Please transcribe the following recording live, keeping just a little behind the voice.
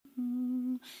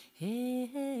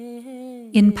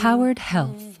Empowered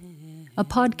Health, a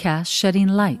podcast shedding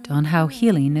light on how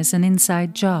healing is an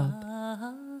inside job.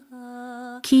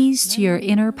 Keys to your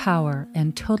inner power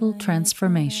and total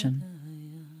transformation.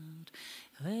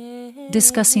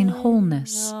 Discussing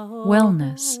wholeness,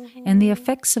 wellness, and the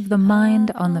effects of the mind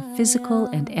on the physical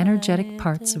and energetic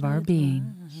parts of our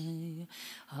being.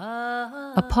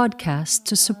 A podcast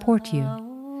to support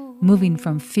you, moving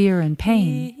from fear and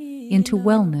pain into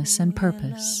wellness and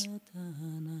purpose.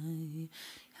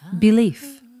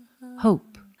 Belief,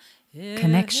 hope,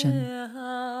 connection,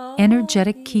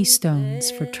 energetic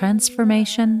keystones for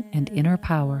transformation and inner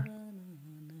power.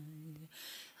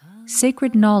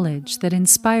 Sacred knowledge that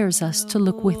inspires us to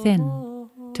look within,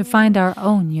 to find our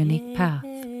own unique path.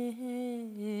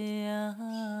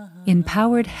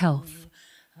 Empowered Health,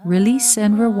 release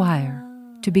and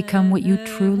rewire to become what you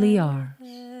truly are,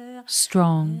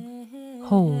 strong,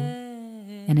 whole,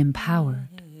 and empowered.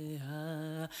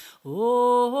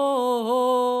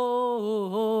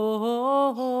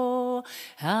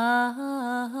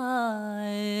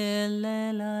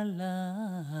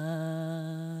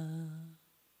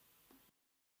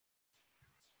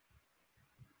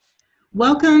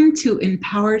 Welcome to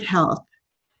Empowered Health.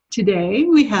 Today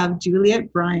we have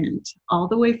Juliette Bryant, all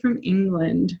the way from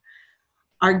England,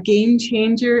 our game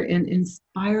changer and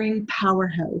inspiring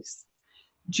powerhouse.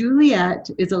 Juliette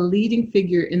is a leading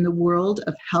figure in the world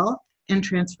of health and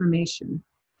transformation.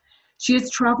 She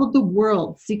has traveled the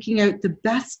world seeking out the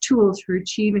best tools for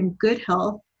achieving good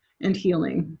health and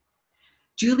healing.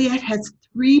 Juliette has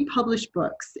 3 published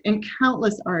books and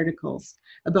countless articles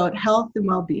about health and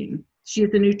well-being. She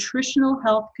is a nutritional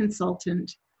health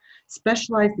consultant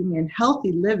specializing in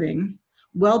healthy living,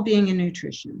 well-being, and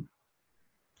nutrition.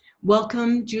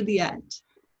 Welcome, Juliette.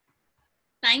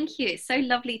 Thank you. It's so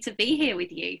lovely to be here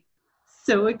with you.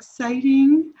 So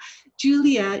exciting.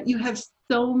 Juliette, you have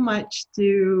so much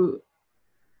to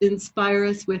inspire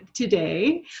us with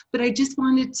today, but I just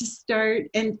wanted to start,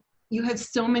 and you have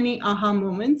so many aha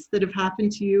moments that have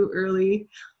happened to you early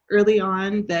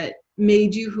on that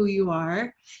made you who you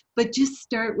are, but just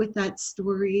start with that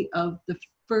story of the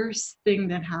first thing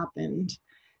that happened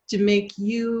to make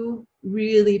you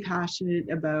really passionate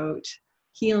about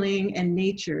healing and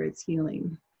nature as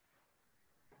healing.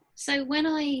 So when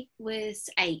I was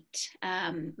 8,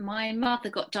 my mother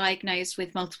got diagnosed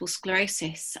with multiple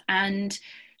sclerosis, and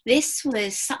this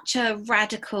was such a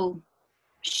radical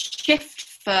shift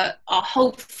for our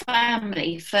whole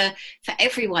family, for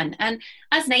everyone. And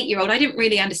as an 8-year-old, I didn't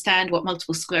really understand what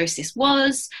multiple sclerosis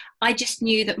was. I just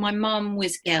knew that my mum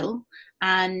was ill,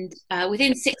 and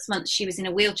within 6 months she was in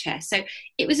a wheelchair. So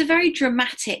it was a very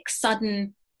dramatic,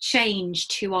 sudden change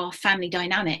to our family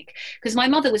dynamic, because my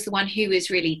mother was the one who was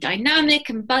really dynamic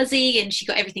and buzzy, and she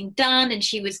got everything done, and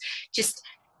she was just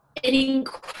an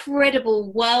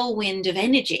incredible whirlwind of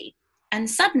energy. And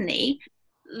suddenly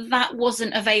that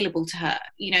wasn't available to her,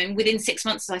 and within 6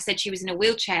 months, as I said, she was in a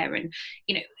wheelchair, and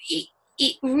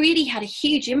it really had a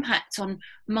huge impact on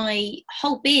my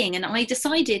whole being. And I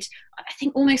decided, I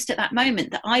think almost at that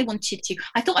moment, that I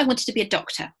thought I wanted to be a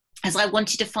doctor, as I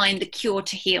wanted to find the cure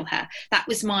to heal her. That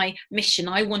was my mission.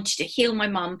 I wanted to heal my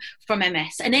mum from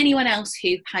MS and anyone else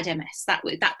who had MS. That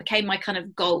became my kind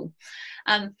of goal.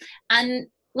 And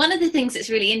one of the things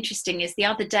that's really interesting is the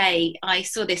other day I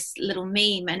saw this little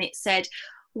meme, and it said,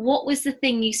 what was the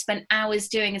thing you spent hours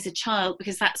doing as a child?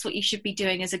 Because that's what you should be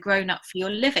doing as a grown-up for your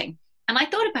living. And I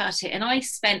thought about it, and I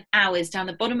spent hours down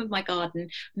the bottom of my garden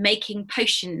making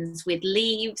potions with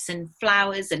leaves and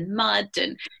flowers and mud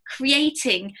and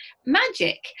creating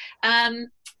magic.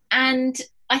 And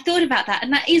I thought about that,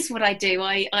 and that is what I do.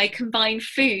 I combine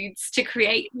foods to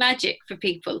create magic for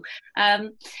people.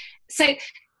 So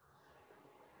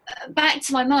back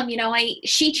to my mum,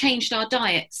 she changed our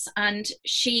diets, and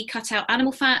she cut out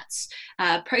animal fats,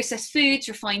 processed foods,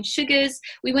 refined sugars.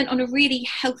 We went on a really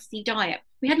healthy diet.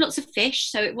 We had lots of fish,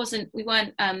 so we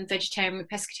weren't vegetarian, we were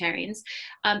pescatarians,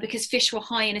 because fish were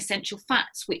high in essential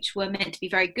fats, which were meant to be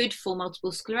very good for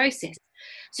multiple sclerosis.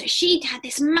 So she'd had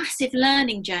this massive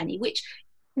learning journey, which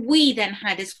we then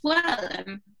had as well.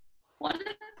 And one of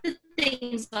the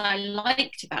things I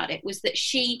liked about it was that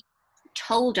she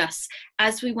told us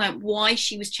as we went why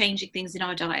she was changing things in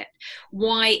our diet,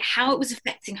 how it was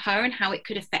affecting her and how it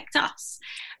could affect us.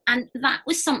 And that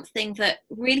was something that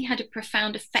really had a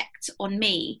profound effect on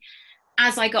me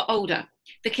as I got older,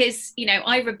 because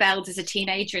I rebelled as a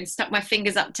teenager and stuck my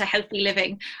fingers up to healthy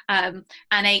living, and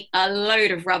ate a load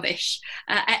of rubbish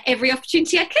at every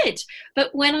opportunity I could.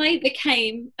 But when I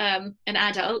became an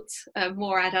adult,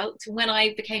 more adult, when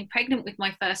I became pregnant with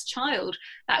my first child,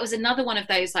 that was another one of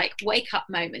those wake up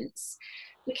moments.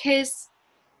 because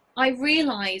I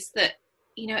realized that,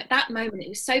 you know, at that moment, it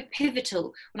was so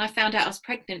pivotal when I found out I was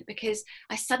pregnant, because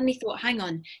I suddenly thought, hang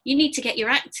on, you need to get your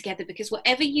act together, because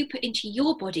whatever you put into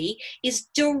your body is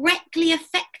directly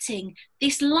affecting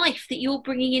this life that you're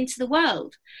bringing into the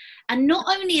world. And not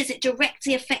only is it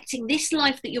directly affecting this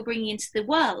life that you're bringing into the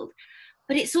world,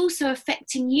 but it's also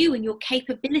affecting you and your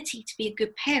capability to be a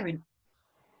good parent.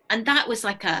 And that was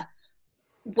like a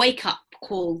wake up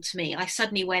call to me. I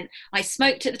suddenly I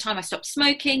smoked at the time. I stopped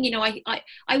smoking. You know,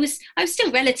 I was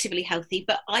still relatively healthy,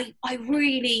 but I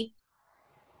really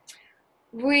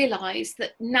realized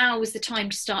that now was the time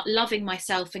to start loving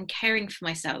myself and caring for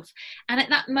myself. And at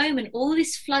that moment, all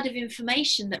this flood of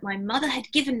information that my mother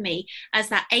had given me as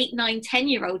that 8, 9,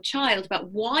 10-year-old child about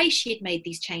why she had made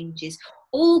these changes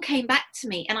all came back to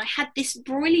me. And I had this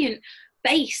brilliant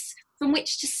base from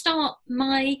which to start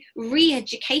my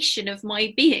re-education of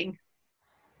my being.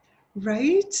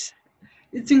 Right?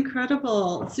 It's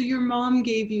incredible. So your mom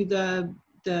gave you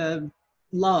the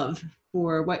love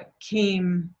for what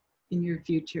came in your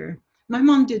future. My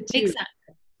mom did too.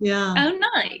 Exactly. Yeah. Oh,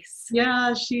 nice.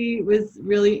 Yeah, she was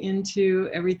really into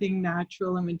everything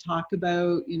natural and would talk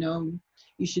about, you know,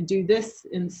 you should do this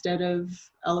instead of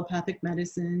allopathic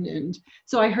medicine. And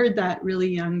so I heard that really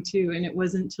young too. And it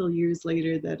wasn't until years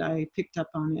later that I picked up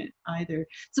on it either.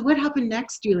 So what happened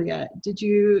next, Juliet? Did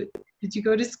you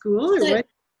go to school or what?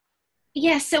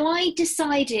 Yeah, so I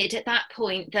decided at that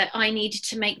point that I needed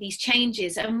to make these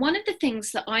changes. And one of the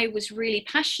things that I was really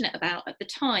passionate about at the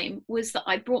time was that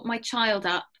I brought my child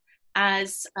up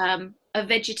as a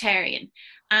vegetarian.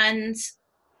 And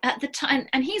at the time,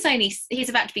 and he's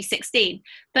about to be 16,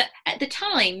 but at the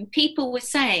time, people were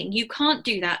saying, you can't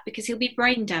do that because he'll be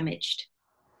brain damaged.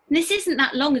 And this isn't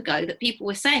that long ago that people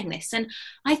were saying this. And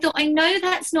I thought, I know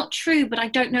that's not true, but I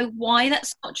don't know why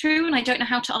that's not true. And I don't know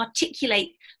how to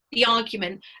articulate the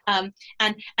argument. And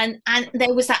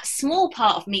there was that small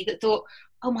part of me that thought,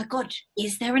 oh my God,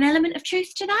 is there an element of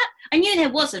truth to that? I knew there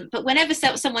wasn't, but whenever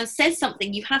someone says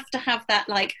something, you have to have that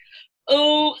like,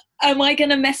 oh, am I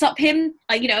going to mess up him?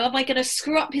 You know, am I going to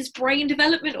screw up his brain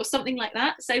development or something like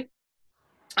that? So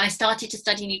I started to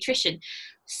study nutrition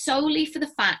solely for the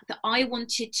fact that I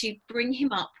wanted to bring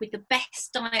him up with the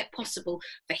best diet possible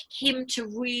for him to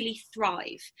really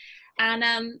thrive.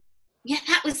 And yeah,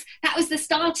 that was the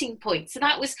starting point. So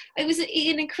it was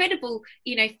an incredible,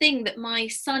 you know, thing that my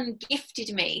son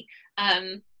gifted me,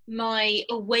 my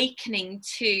awakening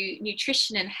to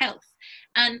nutrition and health.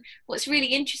 And what's really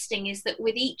interesting is that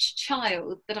with each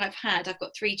child that I've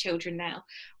got 3 children now,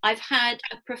 I've had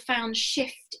a profound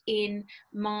shift in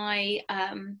my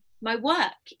my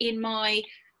work, in my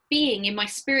being, in my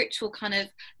spiritual kind of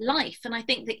life. And I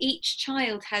think that each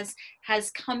child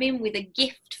has come in with a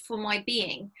gift for my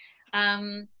being,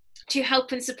 to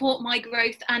help and support my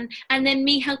growth, and then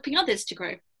me helping others to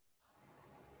grow.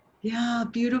 Yeah,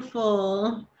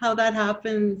 beautiful how that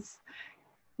happens.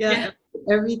 Yeah.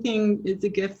 Everything is a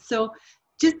gift. So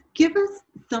just give us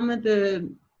some of the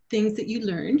things that you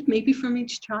learned, maybe from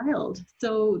each child.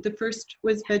 So the first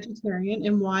was vegetarian,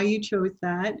 and why you chose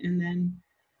that, and then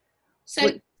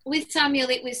with Samuel,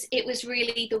 it was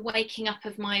really the waking up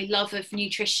of my love of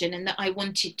nutrition, and that I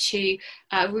wanted to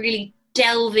really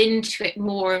delve into it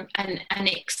more and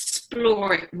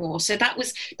explore it more. So that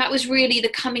was really the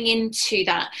coming into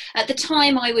that. At the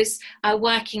time, I was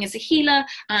working as a healer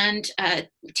and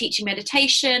teaching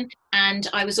meditation, and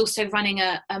I was also running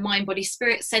a mind, body,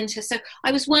 spirit center. So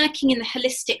I was working in the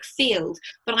holistic field,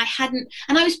 but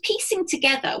I was piecing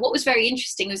together. What was very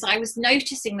interesting was I was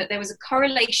noticing that there was a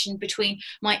correlation between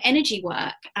my energy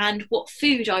work and what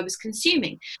food I was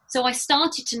consuming. So I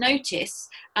started to notice,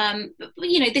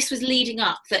 you know, this was leading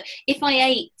up, that if I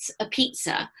ate a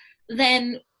pizza,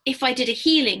 then if I did a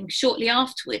healing shortly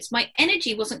afterwards, my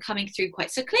energy wasn't coming through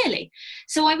quite so clearly.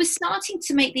 So I was starting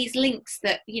to make these links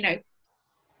that, you know,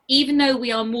 even though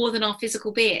we are more than our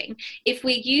physical being, if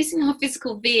we're using our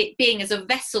physical being as a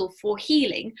vessel for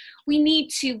healing, we need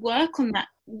to work on that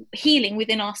healing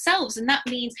within ourselves. And that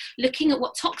means looking at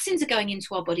what toxins are going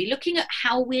into our body, looking at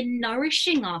how we're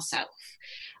nourishing ourselves.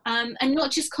 And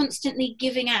not just constantly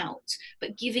giving out,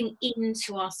 but giving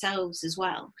into ourselves as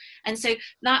well. And so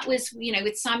that was, you know,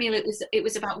 with Samuel, it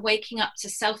was about waking up to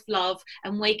self-love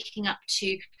and waking up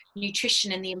to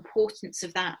nutrition and the importance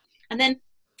of that. And then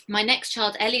my next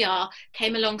child, Eliar,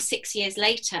 came along 6 years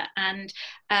later, and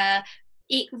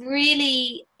it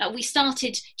really, we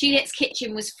started, Juliet's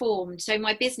Kitchen was formed. So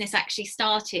my business actually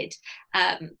started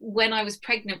when I was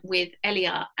pregnant with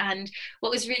Eliar. And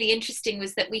what was really interesting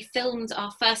was that we filmed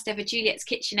our first ever Juliet's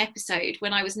Kitchen episode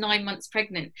when I was 9 months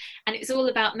pregnant. And it was all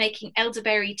about making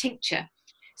elderberry tincture.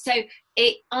 So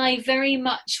I very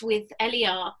much with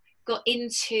Eliar got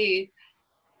into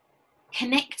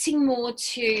connecting more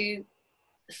to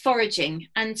foraging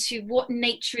and to what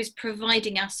nature is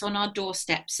providing us on our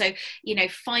doorstep. So, you know,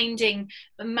 finding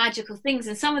magical things.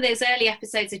 And some of those early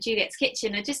episodes of Juliet's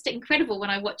Kitchen are just incredible when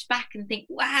I watch back and think,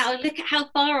 wow, look at how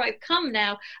far I've come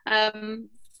now,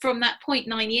 from that point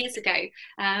 9 years ago,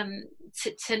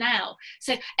 to now.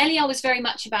 So Eliar was very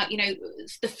much about, you know,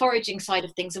 the foraging side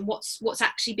of things and what's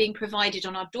actually being provided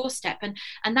on our doorstep. And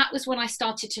that was when I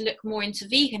started to look more into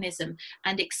veganism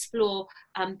and explore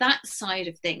that side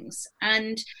of things.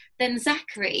 And then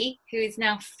Zachary, who is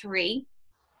now 3,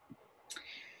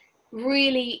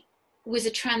 really was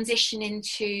a transition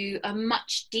into a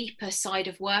much deeper side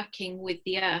of working with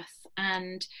the earth.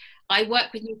 And I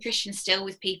work with nutrition still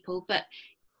with people, but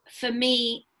for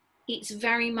me, it's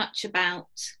very much about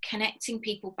connecting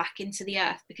people back into the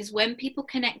earth, because when people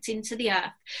connect into the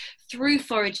earth through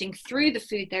foraging, through the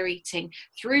food they're eating,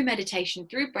 through meditation,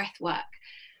 through breath work,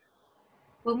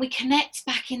 when we connect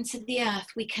back into the earth,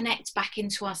 we connect back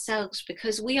into ourselves,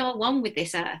 because we are one with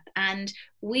this earth and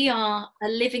we are a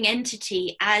living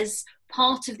entity as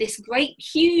part of this great,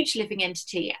 huge living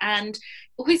entity. And it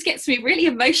always gets me really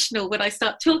emotional when I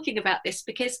start talking about this,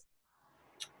 because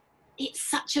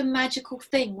it's such a magical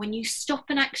thing when you stop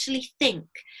and actually think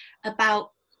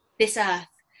about this earth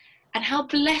and how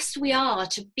blessed we are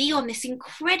to be on this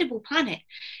incredible planet.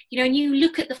 You know, and you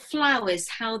look at the flowers,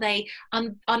 how they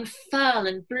unfurl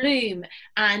and bloom,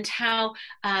 and how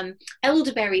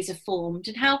elderberries are formed,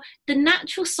 and how the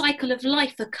natural cycle of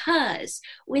life occurs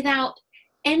without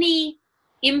any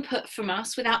input from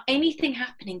us, without anything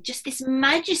happening, just this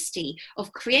majesty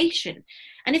of creation.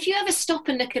 And if you ever stop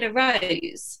and look at a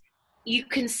rose, you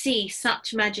can see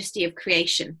such majesty of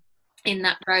creation in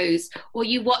that rose. Or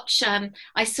you watch,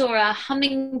 I saw a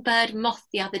hummingbird moth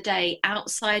the other day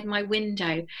outside my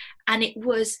window, and it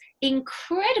was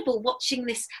incredible watching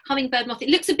this hummingbird moth. It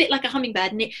looks a bit like a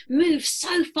hummingbird and it moves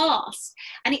so fast,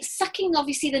 and it's sucking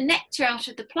obviously the nectar out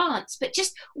of the plants, but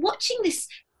just watching this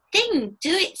thing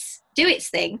do its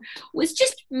thing was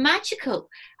just magical.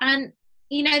 And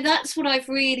you know, that's what I've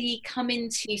really come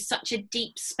into such a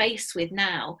deep space with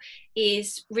now,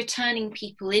 is returning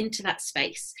people into that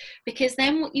space. Because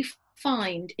then what you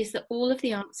find is that all of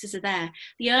the answers are there.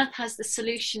 The earth has the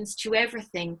solutions to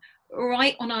everything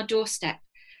right on our doorstep.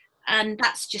 And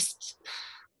that's just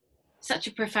such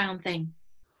a profound thing.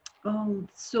 Oh,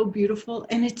 so beautiful.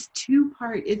 And it's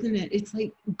 2-part, isn't it? It's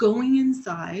like going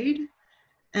inside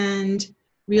and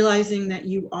realizing that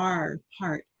you are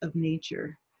part of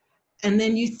nature. And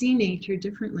then you see nature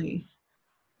differently.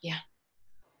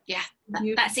 Yeah,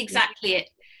 that's exactly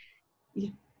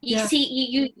it. You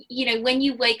see, you know, when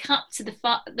you wake up to the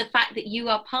fact that you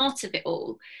are part of it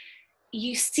all,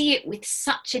 you see it with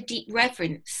such a deep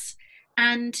reverence.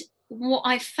 And what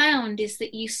I've found is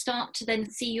that you start to then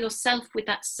see yourself with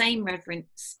that same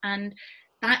reverence, and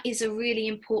that is a really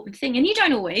important thing. And you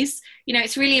don't always, you know,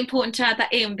 it's really important to add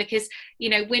that in, because, you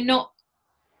know, we're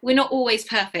not always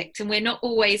perfect, and we're not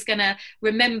always going to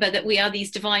remember that we are these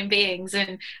divine beings,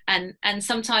 and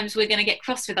sometimes we're going to get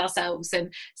cross with ourselves,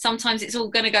 and sometimes it's all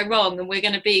going to go wrong, and we're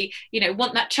going to be, you know,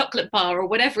 want that chocolate bar or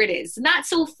whatever it is, and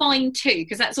that's all fine too,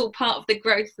 because that's all part of the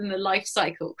growth and the life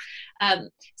cycle.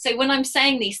 So when I'm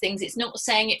saying these things, it's not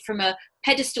saying it from a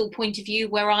pedestal point of view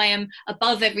where I am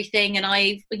above everything and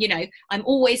I'm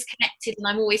always connected and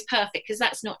I'm always perfect, because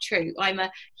that's not true. I'm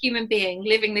a human being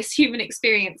living this human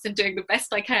experience and doing the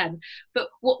best I can. But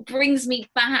what brings me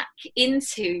back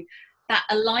into that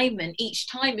alignment each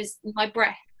time is my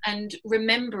breath, and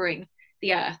remembering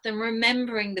the earth and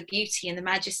remembering the beauty and the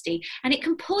majesty. And it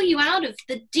can pull you out of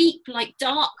the deep, like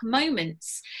dark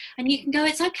moments, and you can go,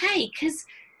 it's okay, because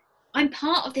I'm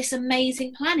part of this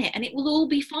amazing planet and it will all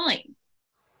be fine.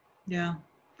 Yeah.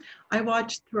 I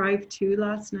watched Thrive 2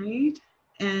 last night,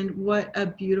 and what a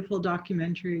beautiful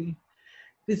documentary,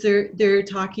 because they're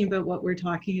talking about what we're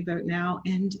talking about now.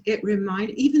 And it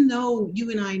reminded, even though you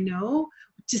and I know,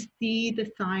 to see the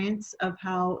science of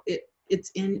how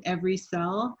it's in every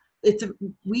cell,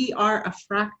 we are a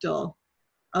fractal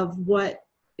of what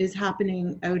is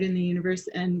happening out in the universe,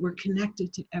 and we're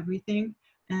connected to everything.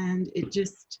 And it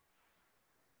just,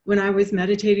 when I was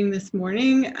meditating this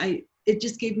morning, it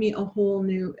just gave me a whole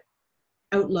new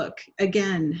outlook.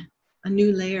 Again, a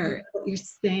new layer. What you're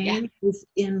saying is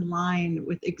in line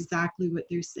with exactly what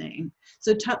they're saying.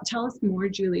 So tell us more,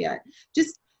 Juliet.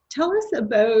 Just tell us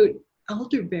about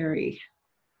elderberry,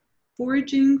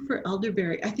 foraging for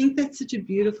elderberry. I think that's such a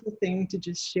beautiful thing to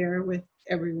just share with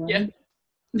everyone. Yeah.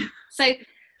 So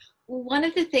one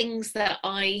of the things that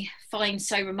I find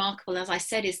so remarkable, as I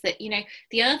said, is that,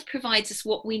 the earth provides us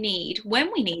what we need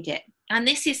when we need it. And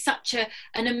this is such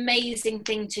an amazing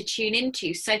thing to tune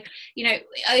into. So,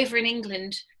 over in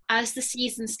England, as the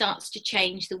season starts to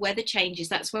change, the weather changes.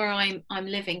 That's where I'm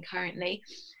living currently.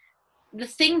 The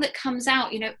thing that comes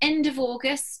out, end of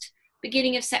August,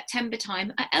 beginning of September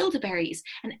time, are elderberries.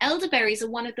 And elderberries are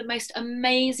one of the most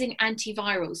amazing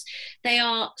antivirals. They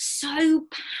are so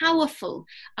powerful.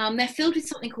 They're filled with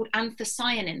something called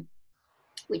anthocyanin,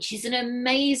 which is an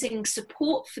amazing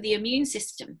support for the immune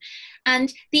system.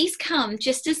 And these come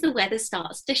just as the weather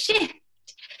starts to shift.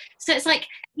 So it's like,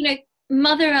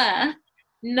 Mother Earth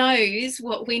knows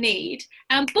what we need,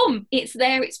 and boom, it's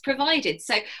there, it's provided.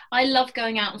 So I love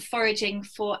going out and foraging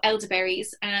for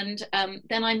elderberries, and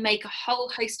then I make a whole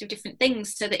host of different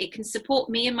things so that it can support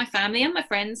me and my family and my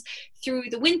friends through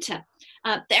the winter.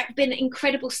 There have been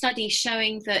incredible studies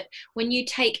showing that when you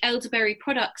take elderberry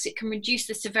products, it can reduce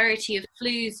the severity of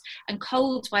flus and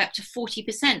colds by up to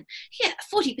 40%. Yeah,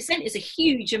 40% is a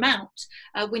huge amount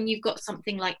when you've got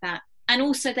something like that. And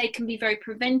also they can be very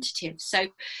preventative. So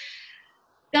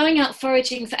going out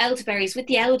foraging for elderberries with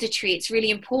the elder tree, it's really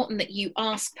important that you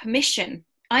ask permission.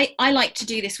 I like to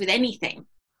do this with anything.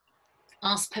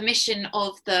 Ask permission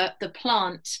of the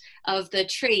plant, of the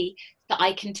tree, that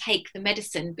I can take the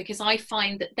medicine, because I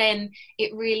find that then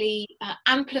it really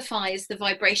amplifies the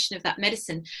vibration of that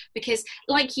medicine. Because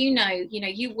like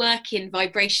you work in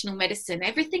vibrational medicine,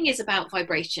 everything is about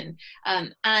vibration.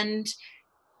 And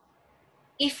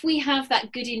if we have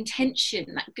that good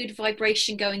intention, that good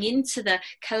vibration going into the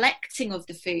collecting of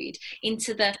the food,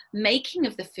 into the making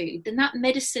of the food, then that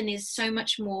medicine is so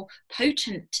much more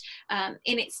potent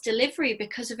in its delivery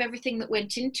because of everything that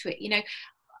went into it.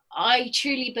 I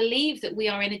truly believe that we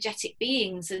are energetic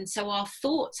beings, and so our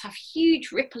thoughts have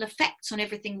huge ripple effects on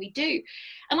everything we do.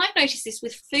 And I've noticed this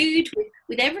with food,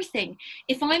 with everything.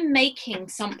 If I'm making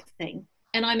something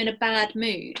and I'm in a bad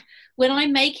mood, when I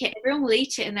make it, everyone will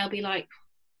eat it and they'll be like,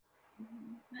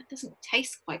 that doesn't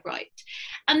taste quite right.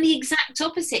 And the exact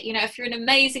opposite, if you're in an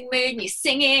amazing mood and you're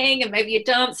singing and maybe you're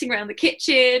dancing around the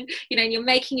kitchen, and you're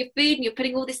making your food and you're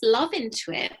putting all this love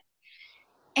into it,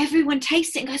 everyone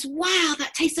tastes it and goes, wow,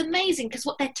 that tastes amazing, because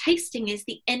what they're tasting is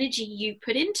the energy you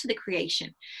put into the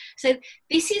creation. So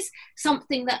this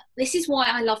is why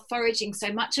I love foraging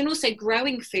so much, and also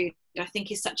growing food, I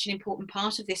think, is such an important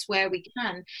part of this where we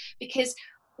can, because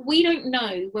we don't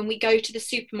know, when we go to the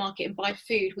supermarket and buy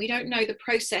food, we don't know the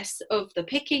process of the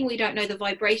picking, we don't know the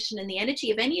vibration and the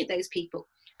energy of any of those people,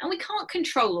 and we can't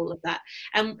control all of that.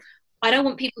 And I don't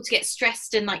want people to get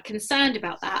stressed and concerned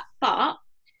about that, but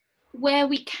where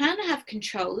we can have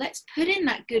control, let's put in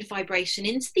that good vibration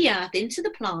into the earth, into the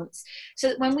plants, so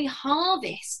that when we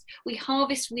harvest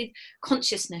with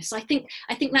consciousness. I think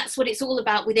that's what it's all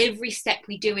about with every step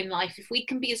we do in life. If we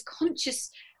can be as conscious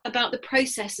about the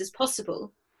process as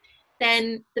possible,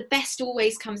 then the best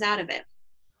always comes out of it.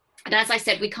 And as I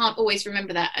said, we can't always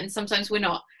remember that, and sometimes we're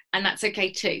not, and that's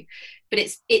okay too. But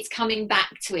it's coming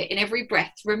back to it in every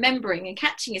breath, remembering and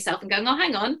catching yourself and going, oh,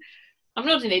 hang on, I'm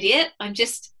not an idiot. I'm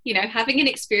just, having an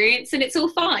experience, and it's all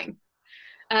fine.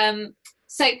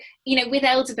 So, with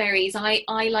elderberries, I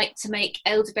like to make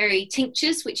elderberry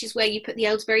tinctures, which is where you put the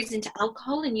elderberries into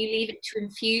alcohol and you leave it to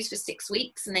infuse for 6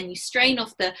 weeks, and then you strain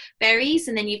off the berries,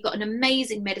 and then you've got an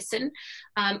amazing medicine.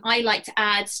 I like to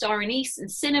add star anise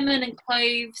and cinnamon and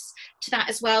cloves to that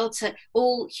as well, to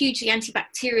all hugely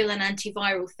antibacterial and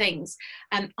antiviral things.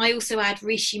 I also add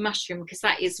reishi mushroom, because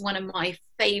that is one of my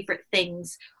favorite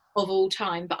things of all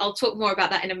time, but I'll talk more about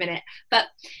that in a minute.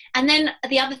 And then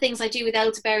the other things I do with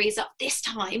elderberries up this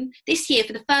year,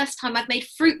 for the first time, I've made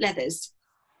fruit leathers.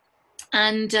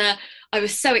 And I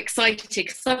was so excited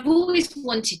because I've always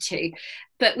wanted to,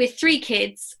 but with 3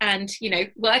 kids and,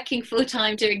 working full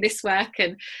time doing this work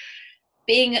and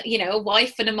being, a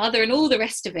wife and a mother and all the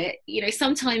rest of it,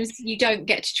 sometimes you don't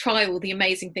get to try all the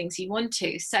amazing things you want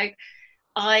to. So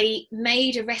I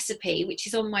made a recipe, which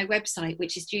is on my website,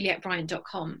 which is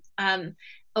julietbryant.com,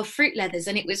 of fruit leathers,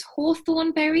 and it was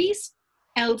hawthorn berries,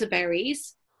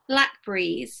 elderberries,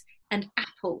 blackberries, and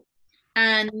apple.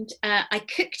 And I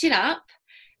cooked it up,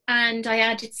 and I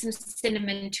added some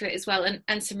cinnamon to it as well,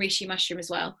 and some reishi mushroom as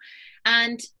well.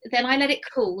 And then I let it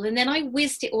cool, and then I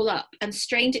whizzed it all up and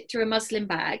strained it through a muslin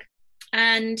bag.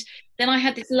 And then I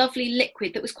had this lovely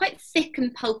liquid that was quite thick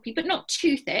and pulpy, but not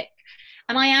too thick.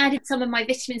 And I added some of my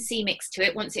vitamin C mix to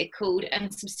it once it cooled,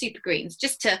 and some super greens,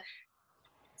 just to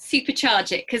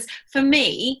supercharge it. Because for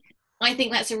me, I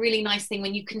think that's a really nice thing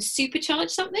when you can supercharge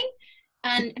something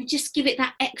and just give it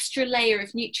that extra layer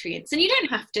of nutrients. And you don't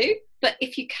have to, but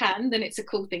if you can, then it's a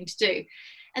cool thing to do.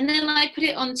 And then I put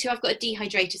it onto, I've got a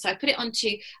dehydrator, so I put it onto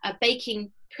a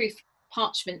baking proof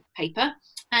parchment paper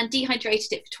and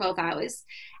dehydrated it for 12 hours.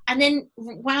 And then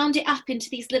wound it up into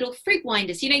these little fruit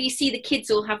winders. You know, you see the kids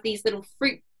all have these little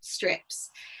fruit strips,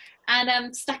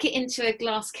 and stuck it into a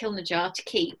glass Kilner jar to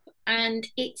keep. And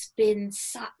it's been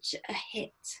such a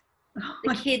hit.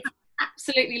 The kids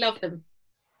absolutely love them.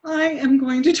 I am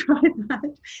going to try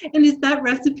that. And is that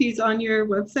recipes on your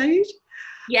website?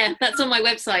 Yeah, that's on my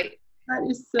website. That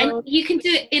is so. And you can do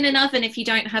it in an oven if you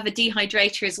don't have a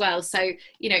dehydrator as well. So,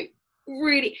 you know,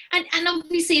 really, and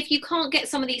obviously if you can't get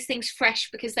some of these things fresh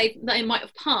because they might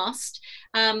have passed,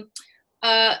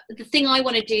 the thing I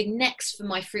want to do next for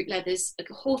my fruit leathers,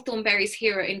 hawthorn berries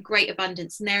here are in great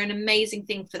abundance, and they're an amazing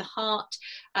thing for the heart,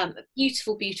 a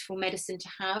beautiful medicine to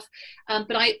have,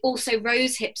 but I also,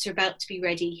 rose hips are about to be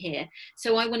ready here,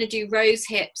 so I want to do rose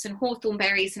hips and hawthorn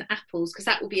berries and apples, because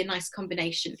that will be a nice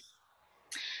combination.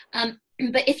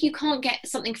 But if you can't get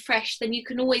something fresh, then you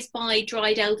can always buy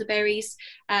dried elderberries,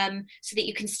 so that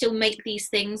you can still make these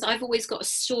things. I've always got a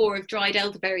store of dried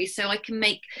elderberries, so I can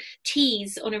make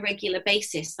teas on a regular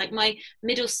basis. Like my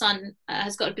middle son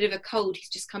has got a bit of a cold. He's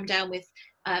just come down with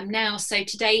now. So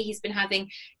today he's been having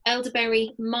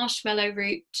elderberry, marshmallow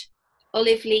root,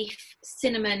 olive leaf,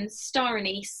 cinnamon, star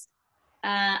anise,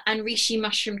 and reishi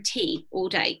mushroom tea all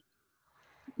day.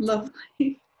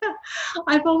 Lovely.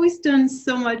 I've always done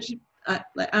so much.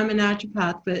 I'm a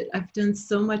naturopath, but I've done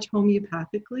so much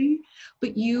homeopathically.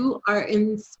 But you are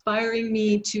inspiring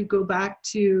me to go back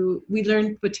to, we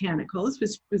learned botanicals,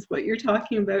 which was what you're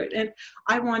talking about, and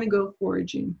I want to go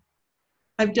foraging.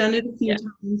 I've done it a few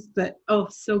times, but oh,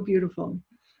 so beautiful.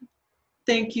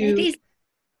 Thank you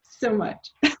so much.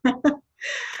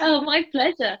 Oh, my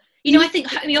pleasure. You know, I think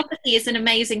homeopathy is an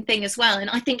amazing thing as well. And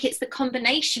I think it's the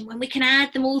combination, when we can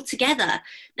add them all together,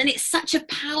 then it's such a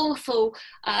powerful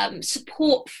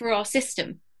support for our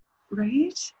system.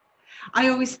 Right? I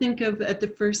always think of, at the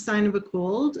first sign of a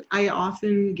cold, I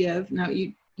often give, now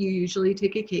you usually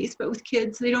take a case, but with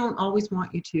kids, they don't always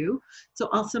want you to. So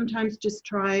I'll sometimes just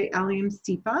try Allium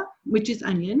cepa, which is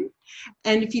onion.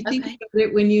 And if you think about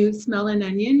it, when you smell an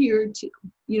onion,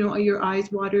 your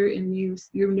eyes water and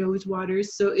your nose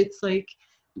waters. So it's like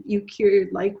you cure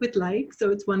like with like.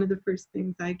 So it's one of the first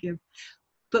things I give.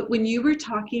 But when you were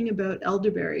talking about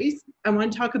elderberries, I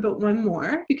want to talk about one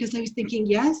more, because I was thinking,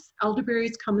 yes,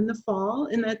 elderberries come in the fall,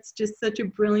 and that's just such a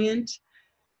brilliant,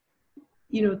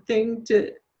 thing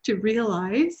to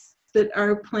realize, that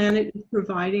our planet is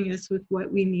providing us with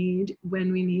what we need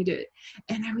when we need it.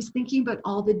 And I was thinking about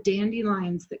all the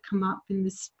dandelions that come up in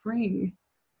the spring.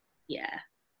 Yeah.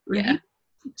 Right? Yeah.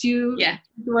 Do you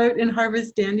go out and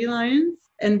harvest dandelions,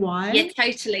 and why? Yeah,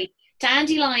 totally.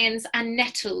 Dandelions and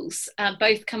nettles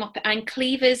both come up, and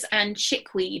cleavers and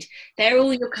chickweed. They're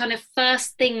all your kind of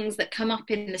first things that come up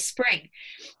in the spring.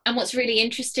 And what's really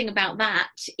interesting about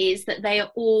that is that they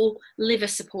are all liver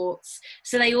supports.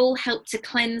 So they all help to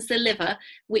cleanse the liver,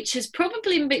 which has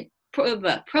probably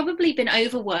been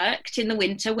overworked in the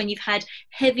winter when you've had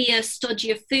heavier,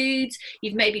 stodgier foods.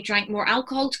 You've maybe drank more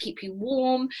alcohol to keep you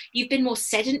warm. You've been more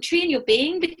sedentary in your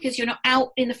being because you're not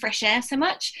out in the fresh air so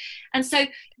much. And so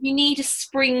you need a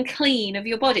spring clean of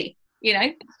your body,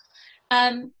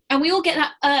 and we all get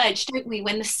that urge, don't we?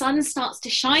 When the sun starts to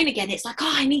shine again, it's like,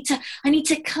 oh, I need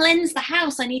to cleanse the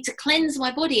house. I need to cleanse my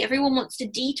body. Everyone wants to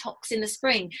detox in the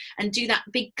spring and do that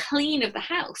big clean of the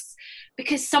house,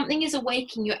 because something is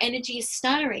awaking, your energy is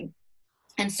stirring.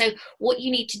 And so what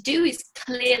you need to do is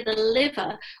clear the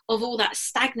liver of all that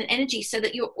stagnant energy so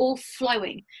that you're all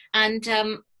flowing. And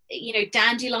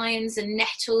dandelions and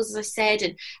nettles, as I said,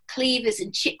 and cleavers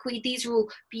and chickweed, these are all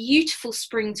beautiful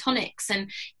spring tonics. And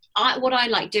what I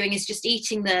like doing is just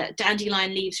eating the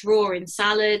dandelion leaves raw in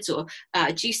salads, or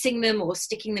juicing them, or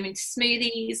sticking them into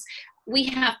smoothies. We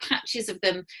have patches of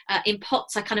them in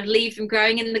pots. I kind of leave them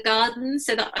growing in the garden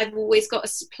so that I've always got a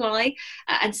supply.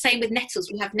 And same with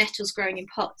nettles. We have nettles growing in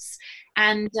pots.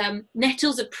 And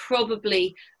nettles are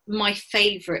probably my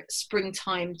favorite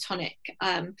springtime tonic.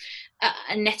 And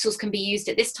nettles can be used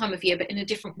at this time of year, but in a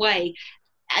different way.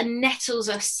 And nettles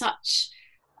are such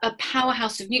a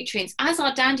powerhouse of nutrients, as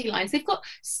are dandelions. They've got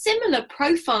similar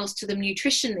profiles to them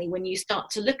nutritionally when you start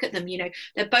to look at them.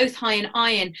 They're both high in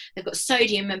iron. They've got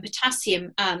sodium and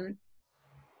potassium,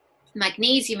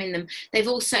 magnesium in them. They've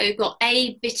also got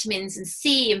A vitamins and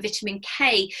C and vitamin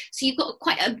K. So you've got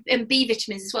and B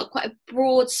vitamins as well, quite a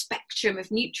broad spectrum of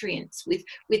nutrients with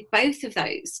both of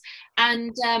those.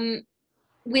 And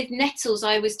with nettles,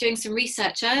 I was doing some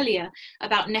research earlier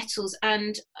about nettles,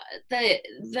 and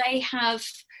they have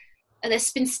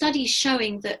there's been studies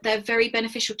showing that they're very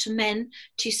beneficial to men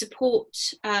to support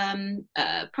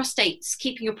prostates,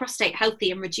 keeping your prostate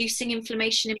healthy and reducing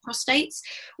inflammation in prostates,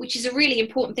 which is a really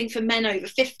important thing for men over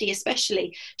 50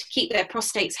 especially, to keep their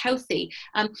prostates healthy.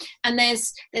 And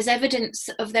there's evidence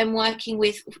of them working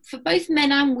with, for both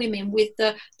men and women, with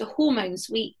the hormones.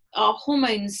 Our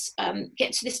hormones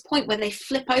get to this point where they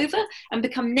flip over and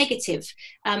become negative.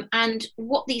 And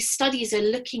what these studies are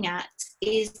looking at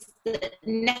is that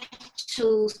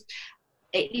nettles,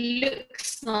 it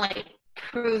looks like,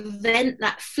 prevent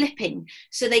that flipping.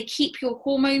 So they keep your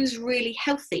hormones really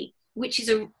healthy, which is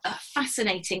a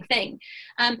fascinating thing.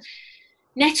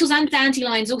 Nettles and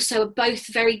dandelions also are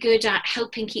both very good at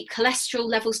helping keep cholesterol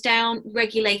levels down,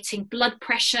 regulating blood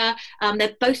pressure.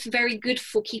 They're both very good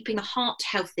for keeping the heart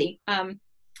healthy.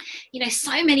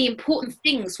 So many important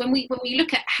things when we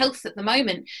look at health at the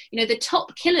moment. The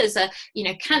top killers are,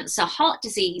 cancer, heart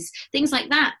disease, things like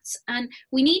that. And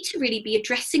we need to really be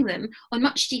addressing them on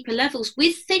much deeper levels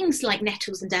with things like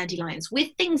nettles and dandelions, with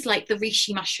things like the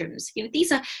reishi mushrooms.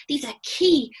 These are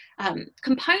key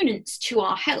components to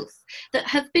our health that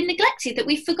have been neglected, that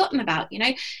we've forgotten about.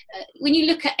 When you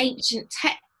look at ancient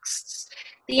texts,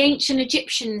 the ancient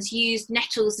Egyptians used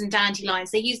nettles and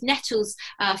dandelions. They used nettles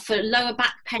for lower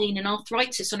back pain and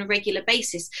arthritis on a regular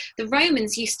basis. The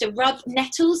Romans used to rub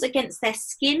nettles against their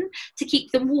skin to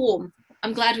keep them warm.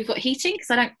 I'm glad we've got heating, because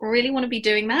I don't really want to be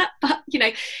doing that. But,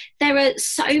 there are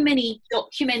so many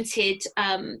documented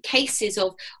cases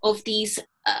of these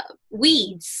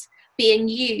weeds being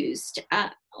used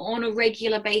on a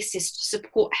regular basis to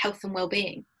support health and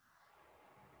well-being.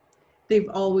 They've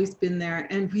always been there,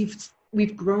 and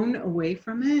we've grown away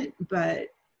from it, but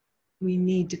we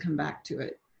need to come back to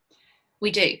it.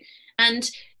 We do. And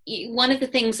one of the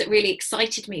things that really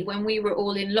excited me when we were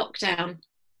all in lockdown,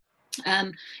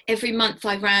 every month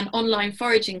I ran online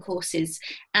foraging courses,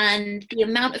 and the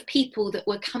amount of people that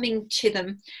were coming to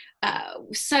them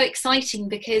was so exciting,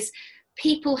 because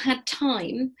people had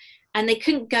time and they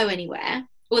couldn't go anywhere,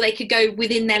 or they could go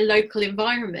within their local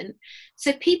environment.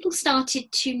 So people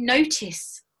started to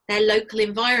notice their local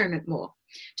environment more.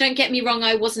 Don't get me wrong,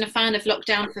 I wasn't a fan of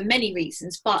lockdown for many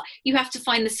reasons, but you have to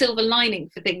find the silver lining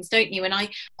for things, don't you? And I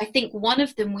think one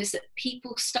of them was that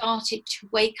people started to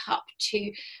wake up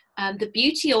to the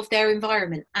beauty of their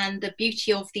environment and the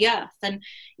beauty of the earth. And,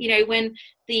 when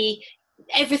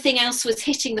everything else was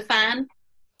hitting the fan,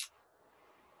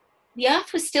 the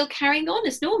earth was still carrying on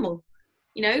as normal.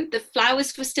 The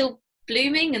flowers were still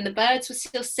blooming and the birds were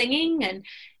still singing, and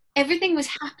everything was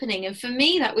happening. And for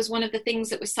me, that was one of the things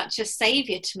that was such a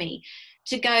savior to me,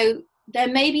 to go, there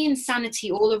may be insanity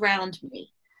all around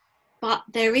me, but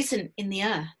there isn't in the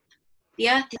earth. The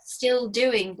earth is still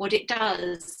doing what it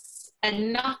does,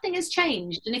 and nothing has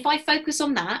changed. And if I focus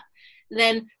on that,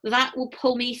 then that will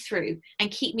pull me through and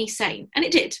keep me sane. And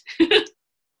it did.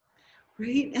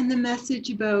 Right. And the message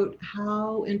about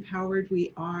how empowered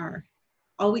we are.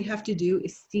 All we have to do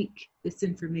is seek this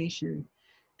information,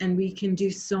 and we can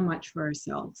do so much for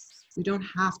ourselves. We don't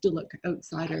have to look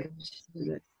outside ourselves for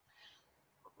this.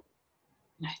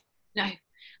 No.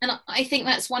 And I think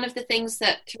that's one of the things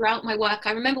that throughout my work,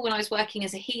 I remember when I was working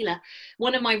as a healer,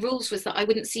 one of my rules was that I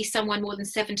wouldn't see someone more than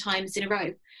 7 times in a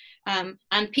row.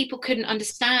 And people couldn't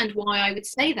understand why I would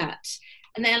say that.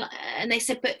 And they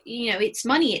said, but it's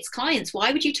money, it's clients.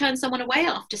 Why would you turn someone away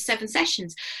after 7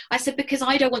 sessions? I said, because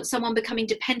I don't want someone becoming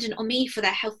dependent on me for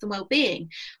their health and well-being.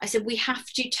 I said, we have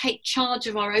to take charge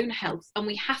of our own health, and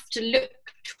we have to look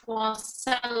to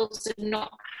ourselves and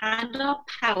not hand our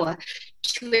power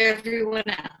to everyone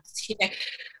else.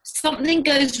 Something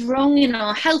goes wrong in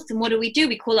our health, and what do?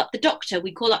 We call up the doctor.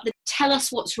 We call up tell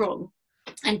us what's wrong.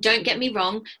 And don't get me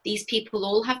wrong, these people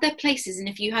all have their places. And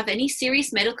if you have any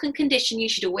serious medical condition, you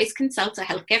should always consult a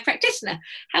healthcare practitioner.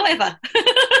 However,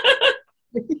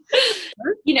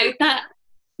 that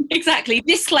exactly,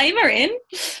 disclaimer in.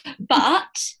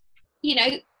 But,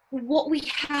 what we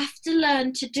have to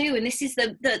learn to do, and this is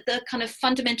the kind of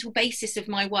fundamental basis of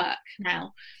my work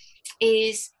now,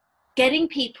 is getting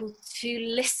people to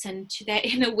listen to their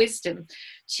inner wisdom,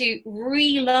 to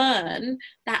relearn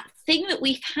that thing that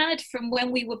we've had from when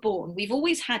we were born. We've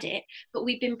always had it, but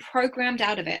we've been programmed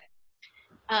out of it.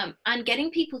 And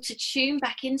getting people to tune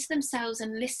back into themselves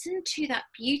and listen to that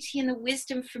beauty and the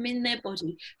wisdom from in their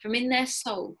body, from in their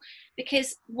soul.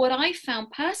 Because what I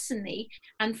found personally,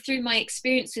 and through my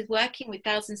experience with working with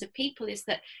thousands of people, is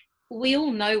that we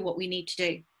all know what we need to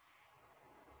do.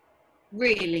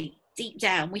 Really, deep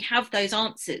down, we have those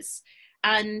answers.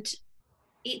 And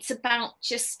it's about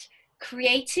just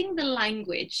creating the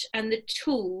language and the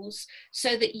tools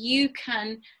so that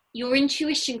your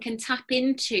intuition can tap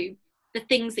into the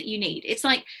things that you need. It's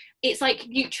like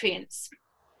nutrients.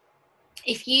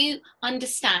 If you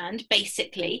understand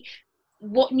basically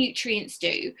what nutrients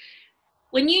do,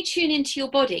 when you tune into your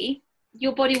body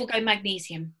will go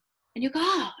magnesium, and you'll go,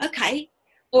 oh, okay.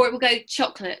 Or it will go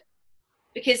chocolate,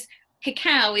 because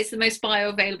cacao is the most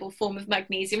bioavailable form of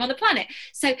magnesium on the planet.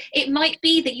 So it might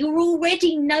be that you're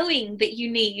already knowing that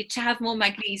you need to have more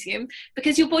magnesium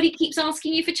because your body keeps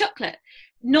asking you for chocolate.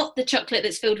 Not the chocolate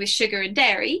that's filled with sugar and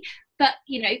dairy, but,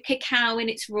 you know, cacao in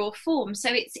its raw form. So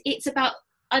it's about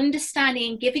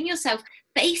understanding and giving yourself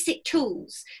basic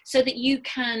tools so that you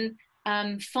can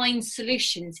find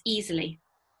solutions easily.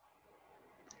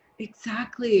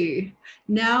 Exactly.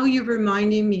 Now you're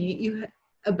reminding me,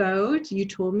 you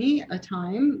told me a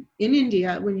time in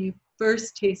India when you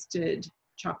first tasted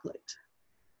chocolate.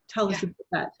 Tell us about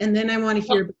that. And then I want to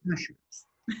hear about mushrooms.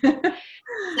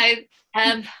 So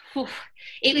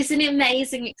it was an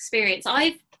amazing experience.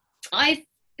 I've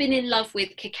been in love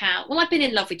with cacao. Well, I've been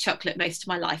in love with chocolate most of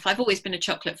my life. I've always been a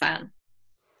chocolate fan.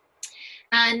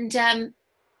 And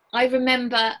I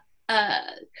remember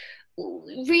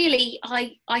really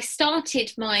I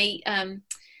started my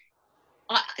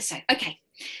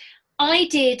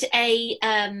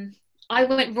I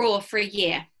went raw for a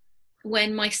year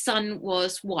when my son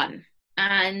was 1,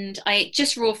 and I ate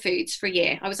just raw foods for a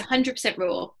year. I was 100%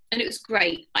 raw, and it was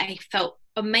great. I felt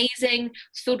amazing. It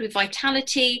was filled with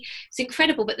vitality. It's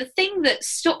incredible. But the thing that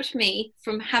stopped me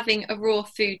from having a raw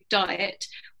food diet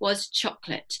was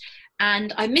chocolate.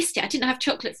 And I missed it. I didn't have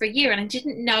chocolate for a year, and I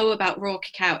didn't know about raw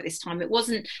cacao at this time. It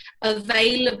wasn't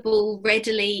available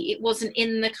readily. It wasn't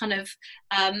in the kind of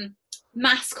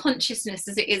mass consciousness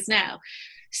as it is now.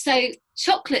 So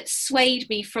chocolate swayed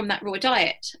me from that raw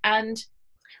diet. And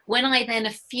when I then,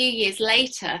 a few years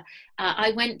later,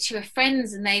 I went to a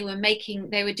friend's, and they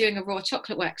were doing a raw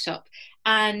chocolate workshop.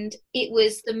 And it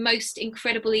was the most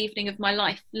incredible evening of my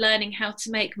life, learning how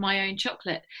to make my own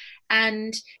chocolate.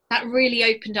 And that really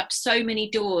opened up so many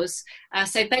doors.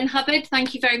 So Ben Hubbard,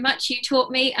 thank you very much. You taught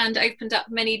me and opened up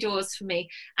many doors for me.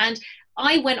 And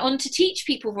I went on to teach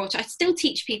people raw chocolate. I still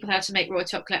teach people how to make raw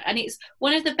chocolate. And it's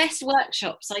one of the best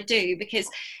workshops I do, because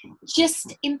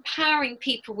just empowering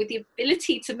people with the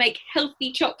ability to make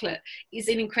healthy chocolate is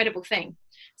an incredible thing.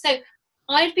 So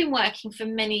I've been working for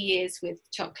many years with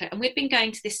chocolate, and we've been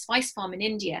going to this spice farm in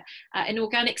India, an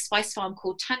organic spice farm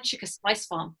called Tantrika Spice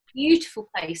Farm. Beautiful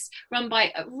place, run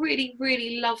by a really,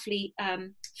 really lovely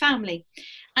family.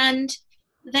 And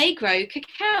they grow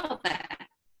cacao there.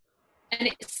 And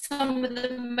it's some of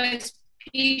the most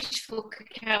beautiful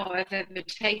cacao I've ever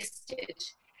tasted.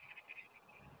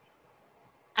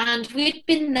 And we'd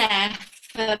been there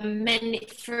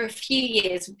for a few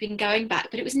years. We've been going back,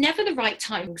 but it was never the right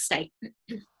timing state.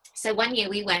 So one year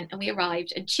we went and we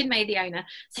arrived, and Chinmay, the owner,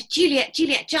 said, Juliet,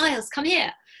 Giles, come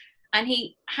here. And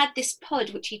he had this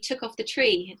pod which he took off the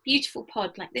tree, a beautiful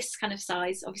pod like this kind of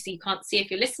size. Obviously you can't see if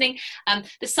you're listening,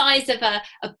 the size of a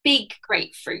big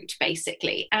grapefruit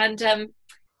basically. And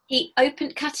he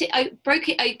broke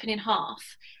it open in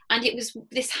half. And it was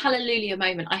this hallelujah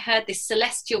moment. I heard this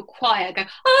celestial choir go,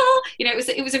 oh, you know,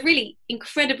 it was a really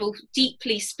incredible,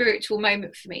 deeply spiritual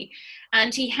moment for me.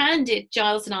 And he handed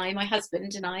Giles and I, my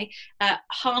husband and I,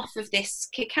 half of this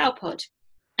cacao pod.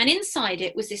 And inside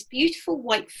it was this beautiful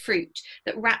white fruit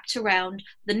that wrapped around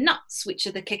the nuts, which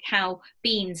are the cacao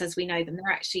beans as we know them.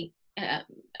 They're actually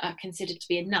are considered to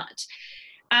be a nut.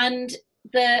 And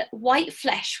the white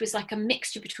flesh was like a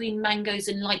mixture between mangoes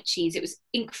and lychees. It was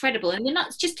incredible. And the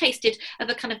nuts just tasted of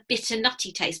a kind of bitter,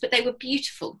 nutty taste, but they were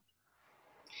beautiful.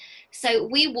 So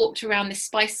we walked around this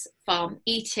spice farm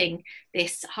eating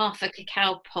this half a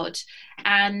cacao pod,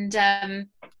 and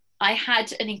I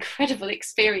had an incredible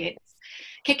experience.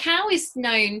 Cacao is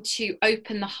known to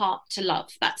open the heart to love.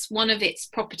 That's one of its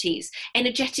properties,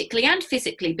 energetically and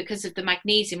physically, because of the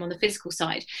magnesium on the physical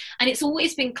side. And it's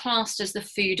always been classed as the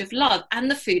food of love and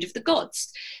the food of the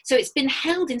gods. So it's been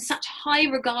held in such high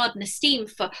regard and esteem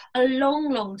for a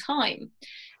long, long time.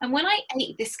 And when I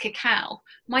ate this cacao,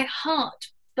 my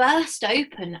heart burst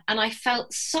open, and I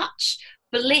felt such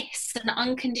bliss and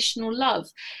unconditional love.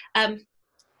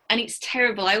 And it's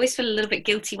terrible. I always feel a little bit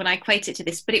guilty when I equate it to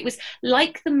this, but it was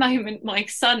like the moment my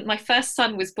first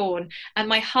son was born, and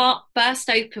my heart burst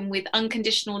open with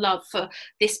unconditional love for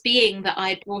this being that I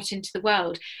had brought into the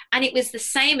world. And it was the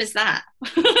same as that.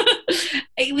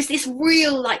 It was this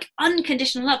real, like,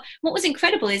 unconditional love. What was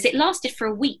incredible is it lasted for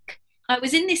a week. I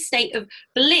was in this state of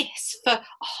bliss for a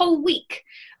whole week.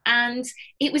 And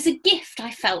it was a gift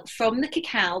I felt from the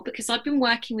cacao, because I'd been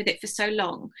working with it for so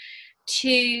long,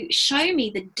 to show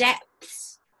me the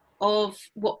depths of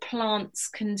what plants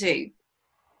can do.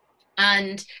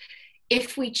 And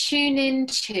if we tune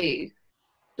into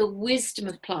the wisdom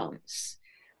of plants,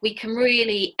 we can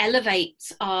really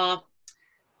elevate our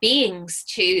beings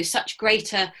to such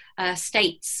greater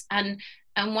states. And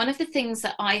one of the things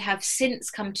that I have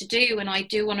since come to do, and I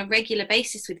do on a regular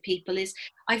basis with people, is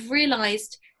I've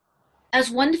realized, as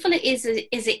wonderful as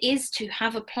it is to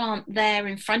have a plant there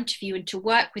in front of you and to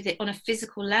work with it on a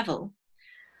physical level,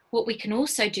 what we can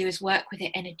also do is work with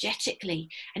it energetically.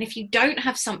 And if you don't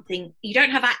have something, you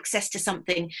don't have access to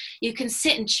something, you can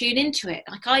sit and tune into it.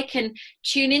 Like I can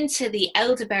tune into the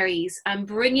elderberries and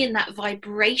bring in that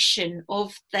vibration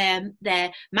of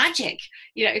their magic,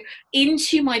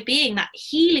 into my being, that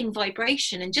healing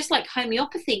vibration. And just like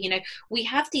homeopathy, we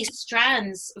have these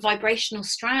strands, vibrational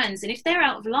strands, and if they're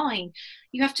out of line,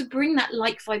 you have to bring that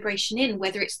like vibration in,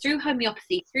 whether it's through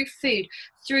homeopathy, through food,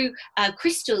 through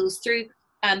crystals, through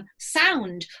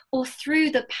sound, or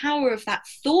through the power of that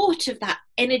thought, of that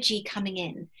energy coming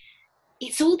in.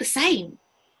 It's all the same.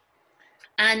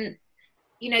 And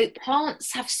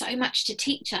plants have so much to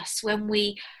teach us when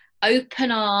we open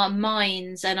our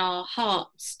minds and our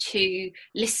hearts to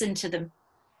listen to them.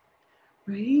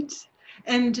 Right.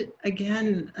 And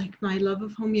again, like my love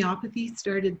of homeopathy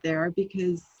started there,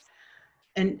 because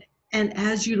and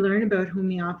as you learn about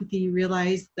homeopathy, you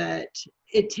realize that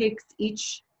it takes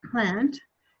each plant,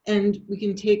 and we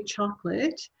can take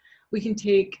chocolate, we can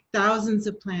take thousands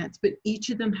of plants, but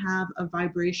each of them have a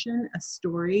vibration, a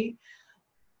story,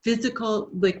 physical,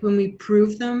 like when we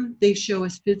prove them, they show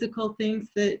us physical things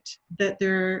that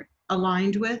they're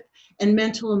aligned with, and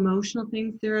mental, emotional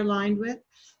things they're aligned with.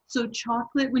 So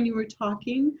chocolate, when you were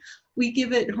talking, we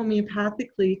give it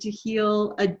homeopathically to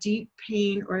heal a deep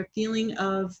pain or a feeling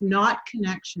of not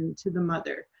connection to the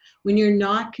mother. When you're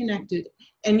not connected,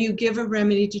 and you give a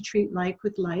remedy to treat like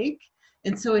with like.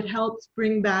 And so it helps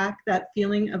bring back that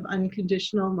feeling of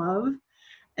unconditional love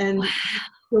and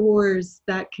restores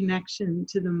that connection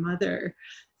to the mother.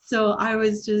 So I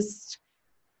was just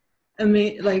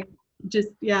amazed, a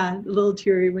little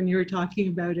teary when you were talking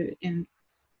about it, and,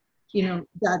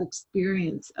 that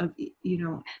experience of,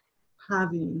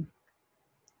 having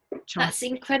chocolate. That's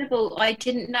incredible. I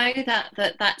didn't know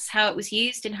that's how it was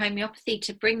used in homeopathy,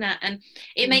 to bring that, and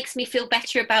it makes me feel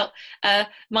better about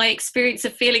my experience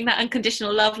of feeling that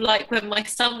unconditional love, like when my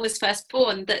son was first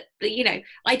born, that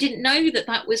I didn't know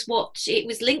that was what it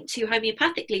was linked to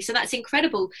homeopathically. So that's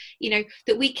incredible,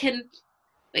 that we can.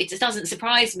 It just doesn't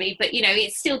surprise me, but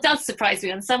it still does surprise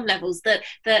me on some levels that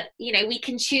we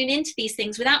can tune into these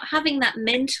things without having that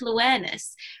mental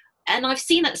awareness. And I've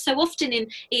seen that so often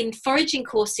in foraging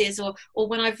courses, or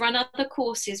when I've run other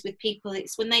courses with people.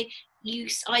 It's when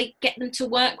I get them to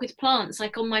work with plants.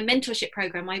 Like on my mentorship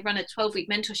program, I run a 12-week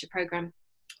mentorship program.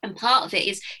 And part of it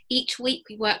is each week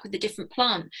we work with a different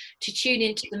plant to tune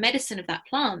into the medicine of that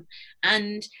plant.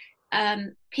 And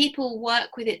people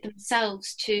work with it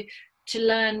themselves to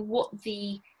learn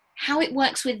how it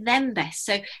works with them best.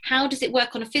 So how does it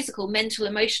work on a physical, mental,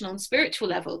 emotional, and spiritual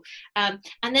level? And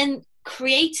then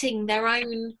creating their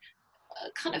own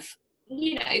kind of,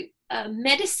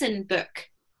 medicine book,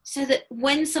 so that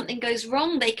when something goes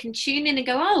wrong, they can tune in and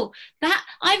go, oh, that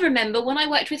I remember when I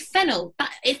worked with fennel,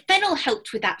 fennel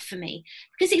helped with that for me,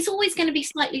 because it's always going to be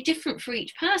slightly different for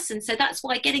each person. So that's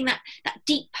why getting that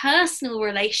deep personal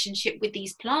relationship with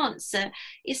these plants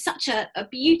is such a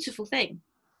beautiful thing.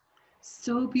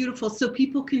 So beautiful. So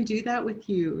people can do that with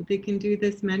you. They can do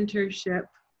this mentorship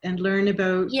and learn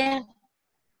about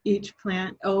each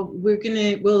plant. Oh,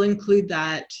 we'll include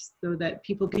that so that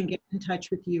people can get in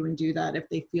touch with you and do that if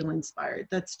they feel inspired.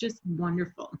 That's just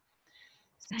wonderful.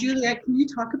 So, Juliet, can you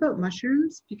talk about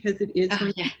mushrooms? Because it is one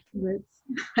of your favorites.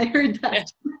 I heard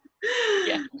that.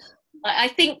 Yeah. I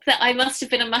think that I must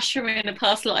have been a mushroom in a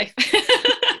past life.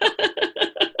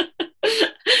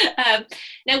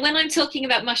 Now, when I'm talking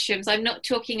about mushrooms, I'm not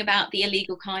talking about the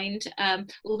illegal kind,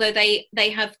 although they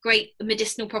have great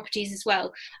medicinal properties as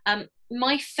well.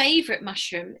 My favourite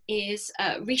mushroom is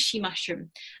reishi mushroom,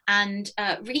 and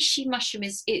reishi mushroom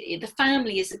the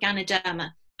family is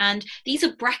Ganoderma. And these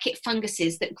are bracket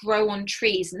funguses that grow on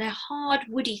trees, and they're hard,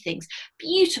 woody things,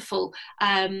 beautiful.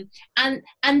 And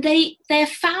they're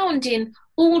found in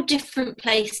all different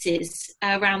places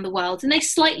around the world, and they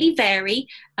slightly vary,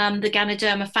 the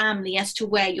Ganoderma family, as to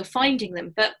where you're finding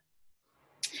them. But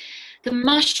the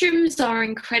mushrooms are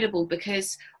incredible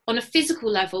because on a physical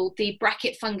level, the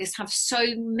bracket fungus have so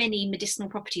many medicinal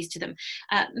properties to them.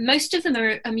 Most of them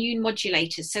are immune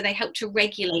modulators, so they help to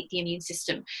regulate the immune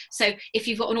system. So if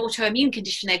you've got an autoimmune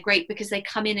condition, they're great because they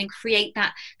come in and create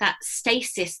that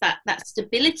stasis, that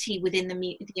stability within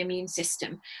the immune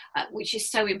system, which is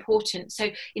so important. So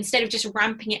instead of just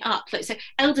ramping it up, so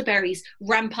elderberries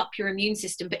ramp up your immune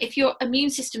system, but if your immune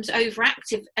system's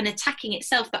overactive and attacking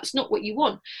itself, that's not what you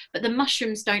want. But the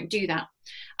mushrooms don't do that.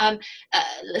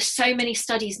 There's so many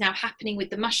studies now happening with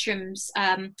the mushrooms.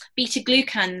 Beta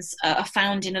glucans are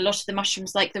found in a lot of the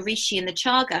mushrooms, like the reishi and the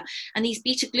chaga, and these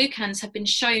beta glucans have been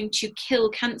shown to kill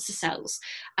cancer cells,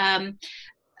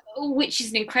 which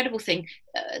is an incredible thing.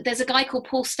 There's a guy called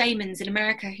Paul Stamens in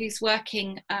America who's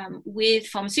working with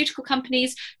pharmaceutical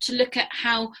companies to look at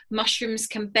how mushrooms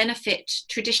can benefit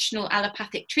traditional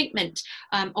allopathic treatment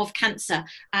of cancer.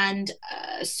 And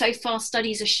so far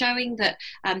studies are showing that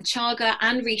chaga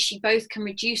and reishi both can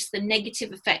reduce the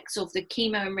negative effects of the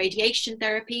chemo and radiation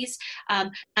therapies,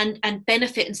 and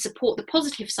benefit and support the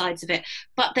positive sides of it.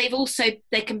 But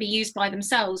they can be used by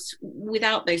themselves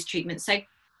without those treatments. So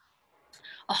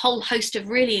a whole host of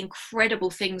really incredible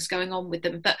things going on with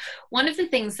them. But one of the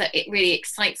things that it really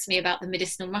excites me about the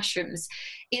medicinal mushrooms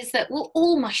is that, well,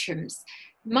 all mushrooms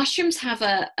have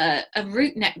a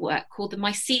root network called the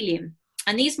mycelium.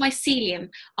 And these mycelium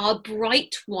are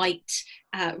bright white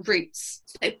roots,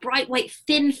 so bright white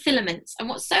thin filaments. And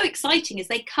what's so exciting is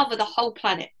they cover the whole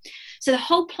planet. So the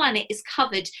whole planet is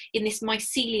covered in this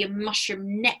mycelium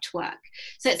mushroom network.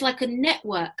 So it's like a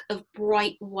network of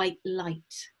bright white light.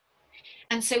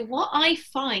 And so what I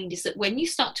find is that when you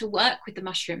start to work with the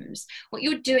mushrooms, what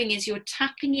you're doing is you're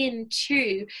tapping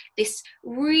into this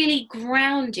really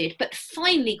grounded, but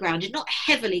finely grounded, not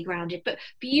heavily grounded, but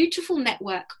beautiful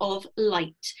network of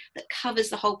light that covers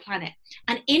the whole planet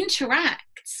and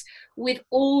interacts with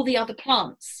all the other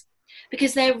plants.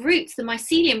 Because their roots, the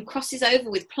mycelium, crosses over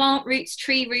with plant roots,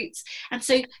 tree roots. And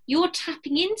so you're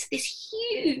tapping into this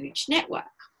huge network.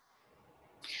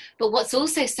 But what's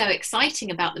also so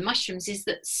exciting about the mushrooms is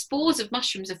that spores of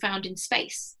mushrooms are found in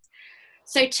space.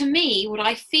 So to me, what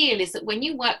I feel is that when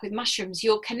you work with mushrooms,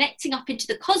 you're connecting up into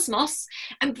the cosmos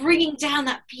and bringing down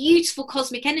that beautiful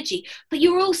cosmic energy, but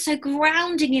you're also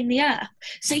grounding in the earth.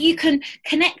 So you can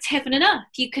connect heaven and earth.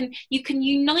 You can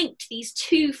unite these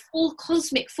four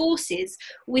cosmic forces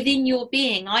within your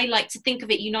being. I like to think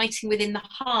of it uniting within the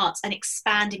heart and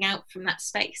expanding out from that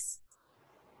space.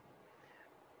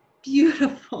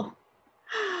 Beautiful.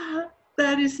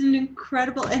 That is an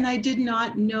incredible, and I did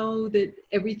not know that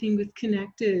everything was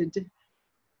connected.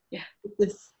 Yeah.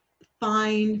 This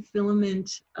fine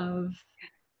filament of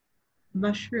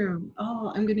mushroom.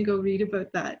 Oh, I'm going to go read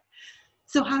about that.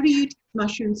 So how do you take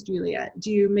mushrooms, Juliet?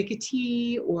 Do you make a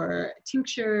tea or a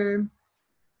tincture?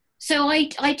 So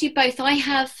I do both. I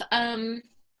have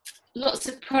lots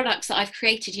of products that I've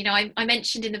created. You know, I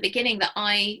mentioned in the beginning that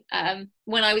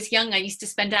when I was young, I used to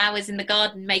spend hours in the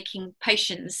garden making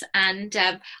potions, and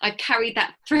I've carried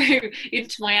that through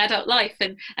into my adult life,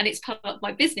 and it's part of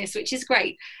my business, which is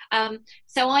great.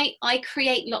 So I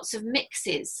create lots of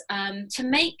mixes to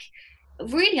make.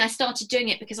 Really, I started doing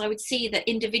it because I would see that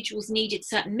individuals needed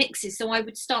certain mixes, so I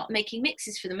would start making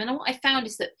mixes for them. And what I found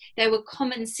is that there were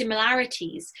common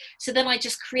similarities. So then I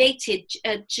just created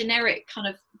a generic kind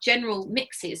of general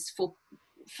mixes for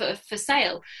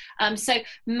sale. So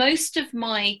most of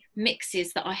my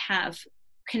mixes that I have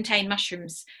contain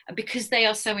mushrooms because they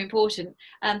are so important.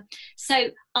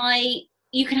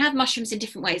 You can have mushrooms in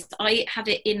different ways. I have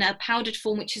it in a powdered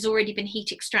form, which has already been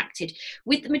heat extracted.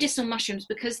 With the medicinal mushrooms,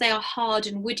 because they are hard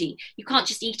and woody, you can't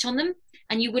just eat on them,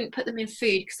 and you wouldn't put them in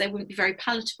food because they wouldn't be very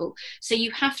palatable. So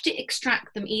you have to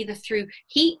extract them either through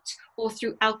heat or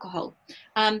through alcohol.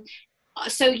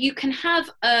 So you can have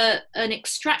an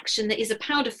extraction that is a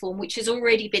powder form, which has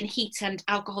already been heat and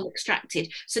alcohol extracted,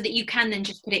 so that you can then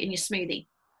just put it in your smoothie.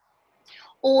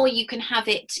 Or you can have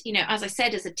it, you know, as I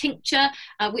said, as a tincture,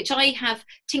 which I have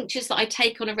tinctures that I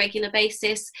take on a regular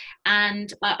basis,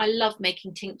 and I love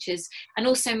making tinctures. And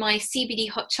also my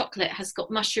CBD hot chocolate has got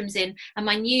mushrooms in, and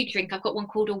my new drink, I've got one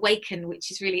called Awaken,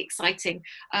 which is really exciting,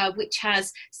 which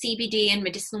has CBD and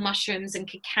medicinal mushrooms and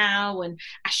cacao and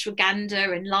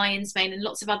ashwagandha and lion's mane and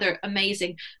lots of other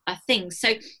amazing things.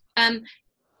 So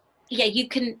yeah,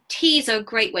 teas are a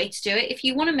great way to do it. If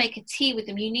you want to make a tea with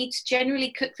them, you need to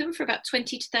generally cook them for about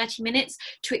 20 to 30 minutes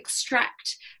to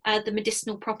extract the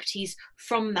medicinal properties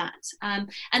from that. And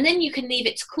then you can leave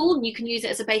it to cool and you can use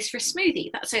it as a base for a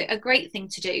smoothie. That's a great thing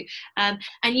to do. And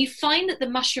you find that the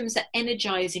mushrooms are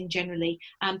energizing generally,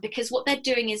 because what they're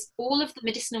doing is all of the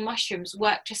medicinal mushrooms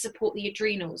work to support the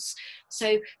adrenals.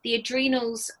 So the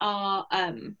adrenals are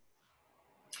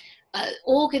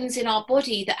organs in our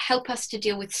body that help us to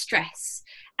deal with stress.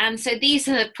 And so these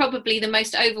are probably the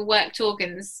most overworked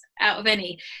organs out of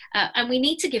any. And we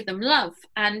need to give them love.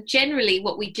 And generally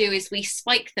what we do is we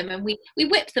spike them and we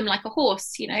whip them like a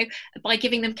horse, you know, by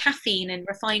giving them caffeine and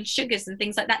refined sugars and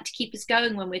things like that to keep us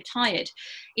going when we're tired,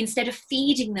 instead of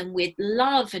feeding them with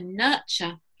love and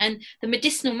nurture. And the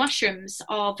medicinal mushrooms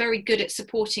are very good at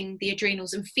supporting the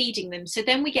adrenals and feeding them. So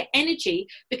then we get energy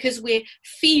because we're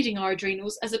feeding our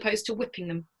adrenals as opposed to whipping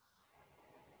them.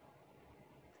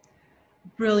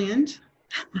 Brilliant,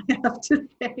 I have to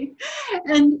say.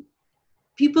 And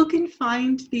people can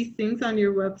find these things on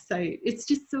your website. It's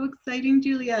just so exciting,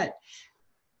 Juliet.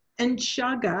 And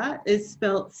chaga is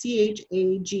spelled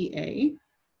C-H-A-G-A.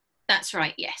 That's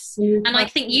right, yes. And I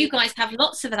think you guys have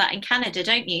lots of that in Canada,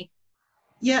 don't you?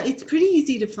 Yeah, it's pretty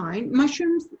easy to find.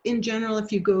 Mushrooms in general,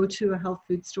 if you go to a health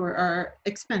food store, are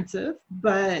expensive,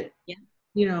 but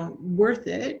you know, worth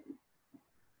it.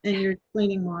 And you're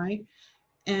explaining why.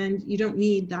 And you don't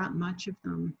need that much of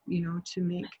them, you know, to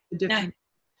make a difference.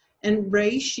 No. And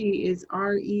reishi is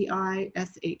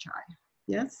R-E-I-S-H-I.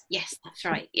 Yes? Yes, that's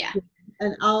right. Yeah.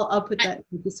 And I'll put that in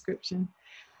the description.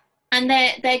 And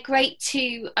they're great to,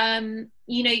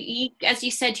 you know, as you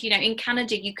said, you know, in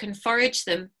Canada you can forage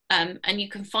them. And you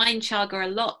can find chaga a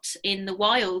lot in the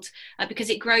wild because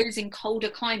it grows in colder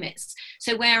climates.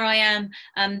 So where I am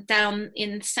down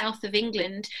in the south of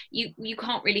England, you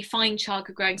can't really find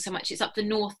chaga growing so much. It's up the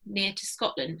north near to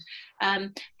Scotland.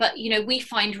 But, you know, we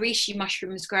find reishi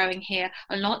mushrooms growing here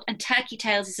a lot. And turkey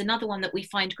tails is another one that we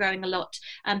find growing a lot.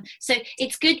 So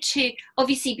it's good to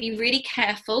obviously be really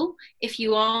careful if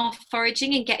you are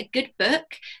foraging and get a good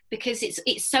book, because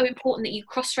it's so important that you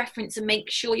cross-reference and make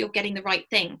sure you're getting the right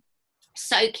thing.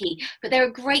 So key. But there are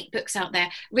great books out there.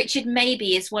 Richard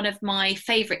Mabey is one of my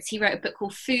favorites. He wrote a book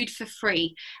called Food for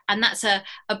Free, and that's a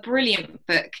brilliant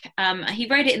book. He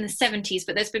wrote it in the 70s,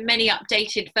 but there's been many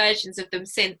updated versions of them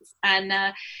since, and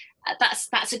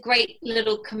that's a great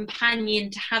little companion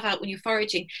to have out when you're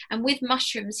foraging. And with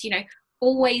mushrooms, you know,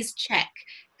 always check.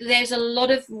 There's a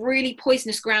lot of really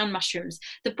poisonous ground mushrooms.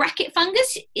 The bracket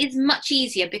fungus is much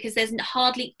easier because there's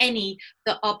hardly any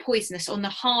that are poisonous on the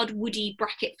hard woody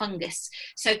bracket fungus.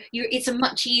 So it's a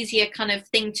much easier kind of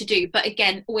thing to do. But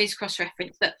again, always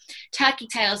cross-reference. But turkey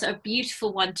tails are a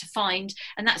beautiful one to find,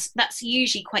 and that's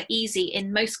usually quite easy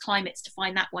in most climates to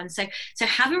find that one. So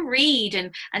have a read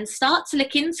and start to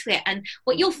look into it. And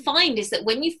what you'll find is that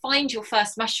when you find your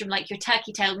first mushroom, like your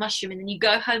turkey tail mushroom, and then you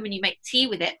go home and you make tea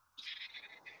with it,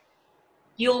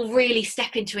 you'll really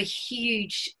step into a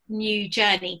huge new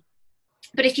journey.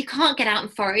 But if you can't get out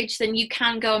and forage, then you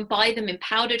can go and buy them in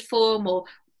powdered form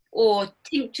or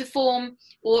tincture form,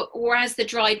 or as the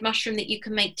dried mushroom that you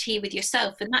can make tea with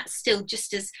yourself. And that's still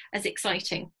just as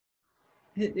exciting.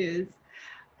 It is.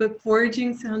 But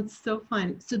foraging sounds so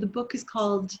fun. So the book is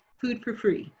called Food for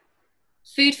Free.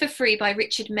 Food for Free by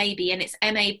Richard Mabey, and it's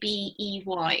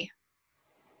M-A-B-E-Y.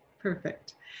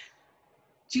 Perfect.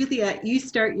 Juliet, you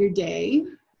start your day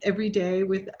every day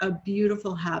with a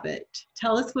beautiful habit.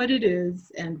 Tell us what it is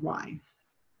and why.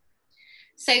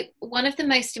 So one of the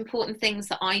most important things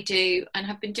that I do and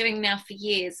have been doing now for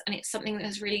years, and it's something that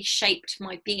has really shaped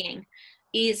my being,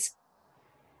 is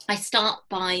I start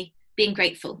by being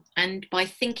grateful and by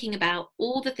thinking about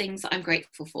all the things that I'm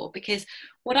grateful for. Because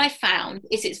what I found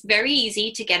is it's very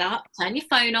easy to get up, turn your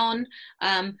phone on.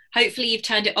 Hopefully you've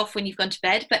turned it off when you've gone to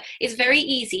bed, but it's very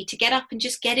easy to get up and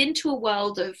just get into a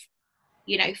world of,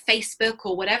 you know, Facebook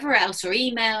or whatever else, or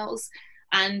emails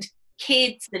and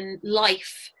kids and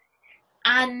life.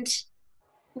 And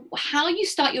how you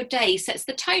start your day sets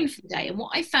the tone for the day. And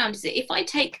what I found is that if I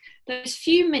take those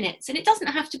few minutes, and it doesn't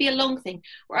have to be a long thing,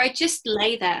 where I just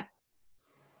lay there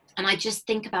and I just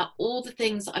think about all the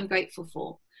things that I'm grateful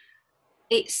for,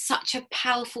 it's such a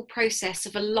powerful process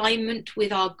of alignment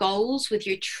with our goals, with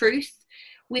your truth,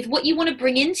 with what you want to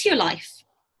bring into your life.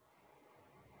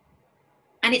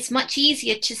 And it's much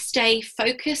easier to stay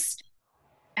focused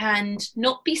and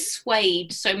not be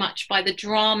swayed so much by the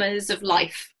dramas of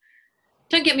life.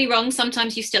 Don't get me wrong,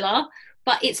 sometimes you still are,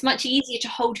 but it's much easier to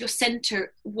hold your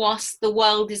center whilst the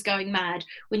world is going mad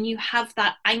when you have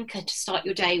that anchor to start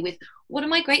your day with, what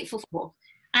am I grateful for?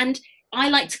 And I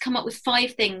like to come up with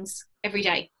 5 things every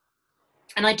day.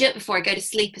 And I do it before I go to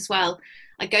sleep as well.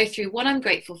 I go through what I'm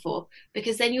grateful for,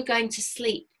 because then you're going to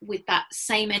sleep with that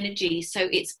same energy. So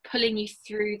it's pulling you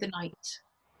through the night.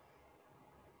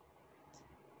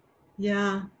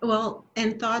 Yeah, well,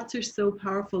 and thoughts are so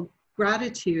powerful.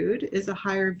 Gratitude is a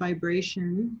higher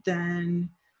vibration than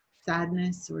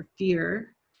sadness or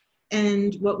fear.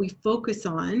 And what we focus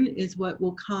on is what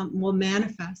will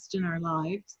manifest in our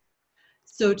lives.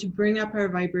 So to bring up our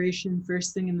vibration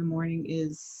first thing in the morning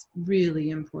is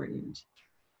really important.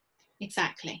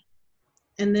 Exactly.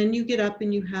 And then you get up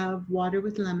and you have water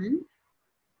with lemon.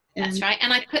 That's right.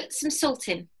 And I put some salt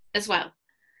in as well.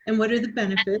 And what are the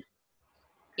benefits?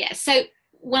 Yeah, so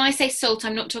when I say salt,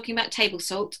 I'm not talking about table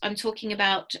salt. I'm talking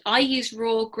about, I use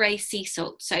raw grey sea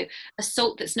salt. So a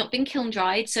salt that's not been kiln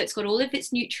dried. So it's got all of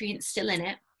its nutrients still in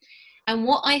it. And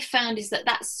what I found is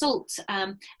that salt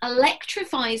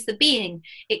electrifies the being.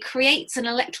 It creates an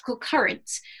electrical current,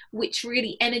 which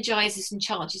really energizes and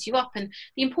charges you up. And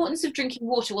the importance of drinking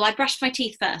water, well, I brushed my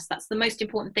teeth first. That's the most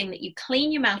important thing, that you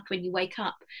clean your mouth when you wake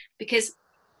up, because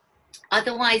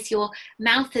otherwise your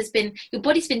body's been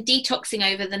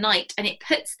detoxing over the night, and it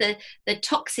puts the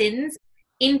toxins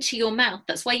into your mouth.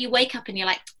 That's why you wake up and you're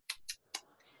like,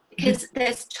 because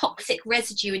there's toxic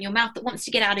residue in your mouth that wants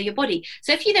to get out of your body.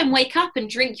 So if you then wake up and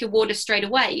drink your water straight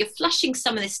away, you're flushing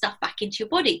some of this stuff back into your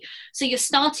body. So you're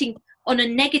starting on a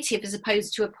negative as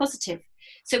opposed to a positive.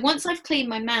 So once I've cleaned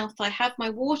my mouth, I have my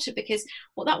water, because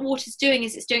what that water is doing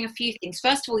is it's doing a few things.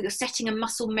 First of all, you're setting a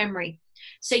muscle memory.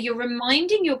 So you're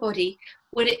reminding your body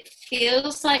what it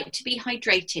feels like to be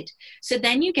hydrated. So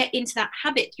then you get into that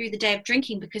habit through the day of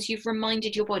drinking, because you've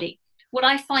reminded your body. What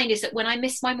I find is that when I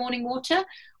miss my morning water,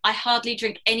 I hardly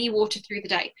drink any water through the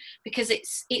day, because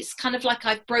it's kind of like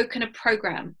I've broken a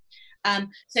program.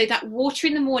 So that water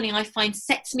in the morning, I find,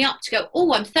 sets me up to go,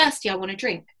 oh, I'm thirsty, I want to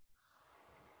drink.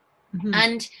 Mm-hmm.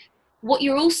 And what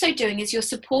you're also doing is you're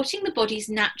supporting the body's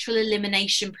natural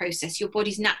elimination process, your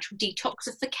body's natural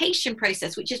detoxification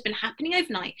process, which has been happening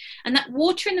overnight. And that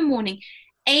water in the morning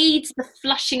aids the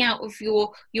flushing out of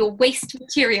your waste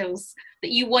materials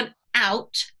that you want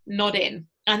out, not in.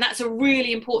 And that's a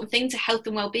really important thing to health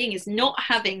and well-being, is not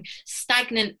having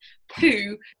stagnant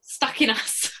poo stuck in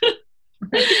us.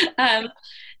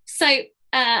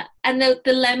 And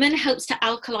the lemon helps to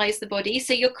alkalize the body.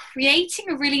 So you're creating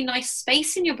a really nice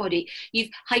space in your body. You've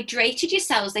hydrated your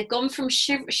cells. They've gone from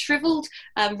shriveled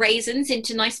raisins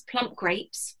into nice plump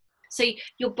grapes. So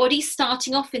your body's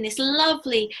starting off in this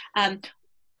lovely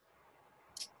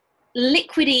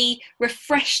liquidy,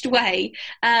 refreshed way.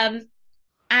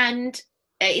 And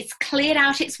it's cleared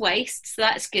out its waste, so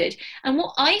that's good. And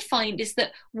what I find is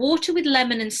that water with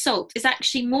lemon and salt is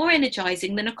actually more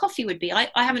energizing than a coffee would be. I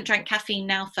haven't drank caffeine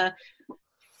now for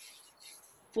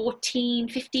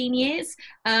 15 years.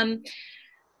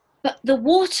 But the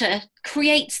water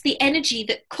creates the energy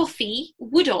that coffee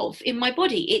would have in my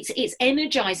body. It's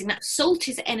energizing. That salt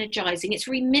is energizing. It's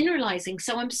remineralizing.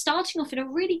 So I'm starting off in a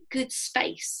really good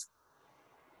space.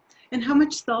 And how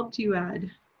much salt do you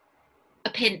add? A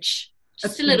pinch.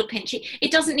 Just a little pinch.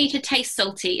 It doesn't need to taste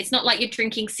salty. It's not like you're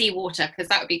drinking seawater, because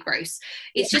that would be gross.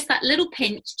 It's just that little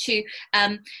pinch to,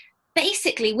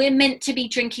 basically, we're meant to be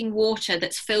drinking water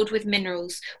that's filled with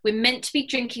minerals. We're meant to be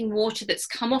drinking water that's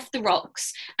come off the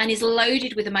rocks and is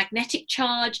loaded with a magnetic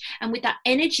charge and with that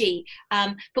energy,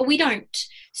 but we don't.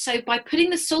 So by putting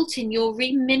the salt in, you're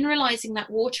remineralizing that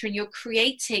water, and you're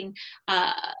creating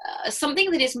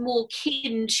something that is more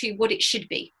kin to what it should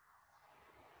be.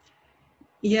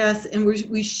 Yes, and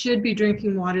we should be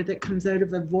drinking water that comes out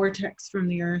of a vortex from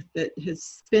the earth that has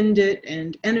spinned it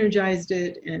and energized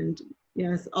it, and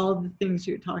yes, all the things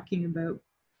you're talking about.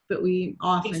 But we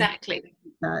often exactly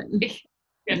that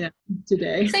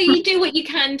today. So you do what you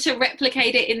can to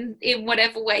replicate it in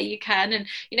whatever way you can. And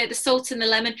the salt and the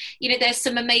lemon, there's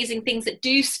some amazing things that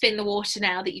do spin the water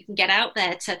now that you can get out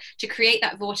there to create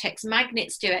that vortex.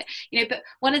 Magnets do it, but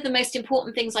one of the most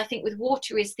important things I think with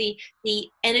water is the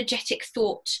energetic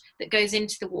thought that goes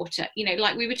into the water.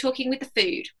 Like we were talking with the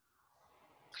food.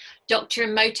 Dr.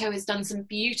 Emoto has done some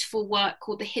beautiful work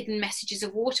called The Hidden Messages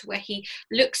of Water, where he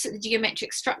looks at the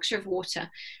geometric structure of water.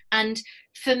 And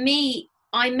for me,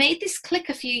 I made this click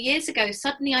a few years ago.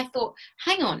 Suddenly I thought,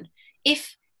 hang on,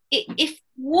 if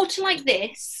water like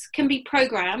this can be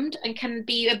programmed and can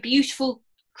be a beautiful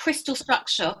crystal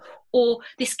structure, or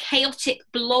this chaotic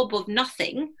blob of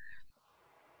nothing,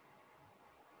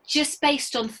 just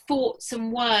based on thoughts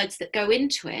and words that go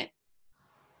into it,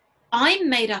 I'm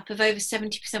made up of over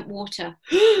 70% water.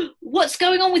 What's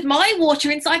going on with my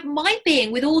water inside my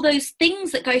being, with all those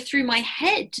things that go through my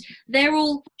head? They're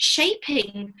all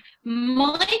shaping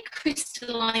my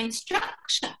crystalline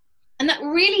structure. And that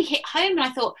really hit home. And I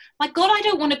thought, my God, I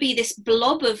don't want to be this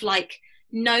blob of like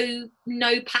no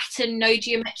pattern, no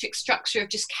geometric structure, of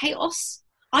just chaos.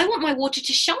 I want my water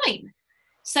to shine.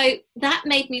 So that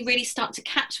made me really start to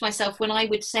catch myself when I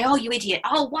would say, oh, you idiot.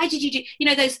 Oh, why did you do,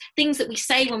 those things that we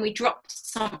say when we drop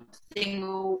something,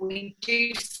 or we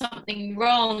do something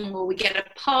wrong, or we get a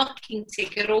parking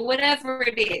ticket, or whatever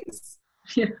it is.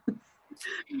 Yeah.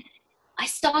 I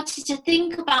started to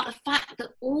think about the fact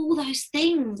that all those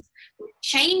things were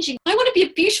changing. I want to be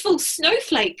a beautiful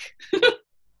snowflake.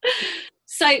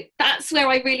 So that's where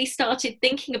I really started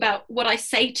thinking about what I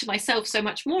say to myself so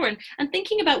much more, and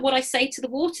thinking about what I say to the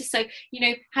water. So,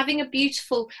 having a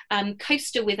beautiful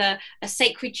coaster with a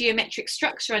sacred geometric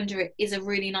structure under it is a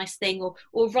really nice thing, or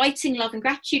writing love and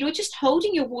gratitude, or just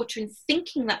holding your water and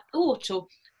thinking that thought, or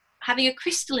having a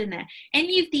crystal in there.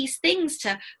 Any of these things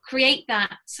to create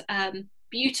that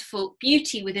beautiful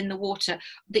beauty within the water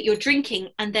that you're drinking,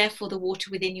 and therefore the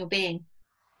water within your being.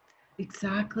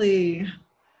 Exactly.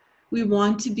 We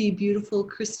want to be beautiful,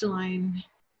 crystalline,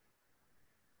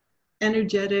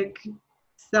 energetic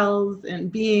cells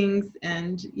and beings.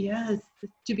 And yes,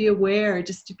 to be aware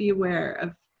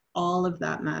of all of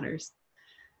that matters.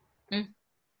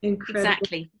 Incredible.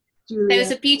 Exactly. Julia. There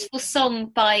was a beautiful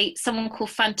song by someone called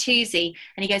Fantuzzi,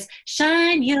 and he goes,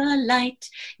 shine your light,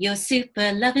 your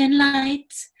super loving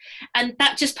light. And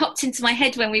that just popped into my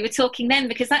head when we were talking then,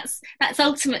 because that's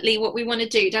ultimately what we want to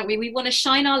do, don't we? We want to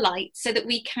shine our light so that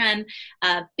we can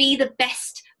be the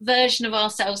best version of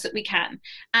ourselves that we can.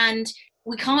 And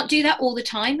we can't do that all the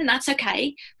time, and that's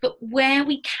okay. But where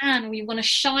we can, we want to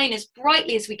shine as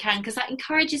brightly as we can, because that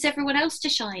encourages everyone else to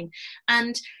shine.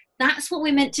 And that's what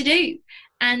we're meant to do.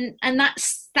 And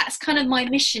that's kind of my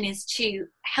mission, is to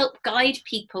help guide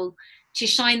people to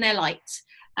shine their light,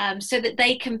 so that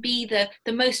they can be the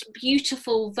most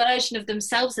beautiful version of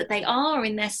themselves that they are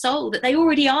in their soul, that they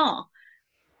already are.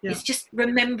 Yeah. It's just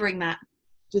remembering that.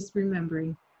 Just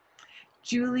remembering.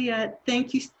 Juliet,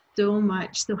 thank you so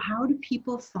much. So how do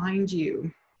people find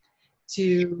you,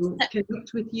 to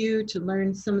connect with you, to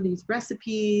learn some of these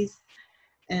recipes,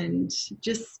 and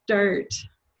just start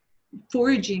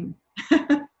foraging?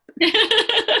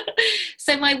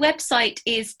 So my website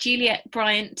is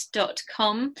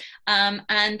julietbryant.com,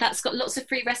 and that's got lots of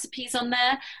free recipes on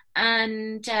there,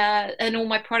 and all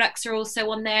my products are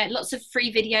also on there. Lots of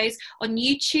free videos on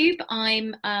YouTube.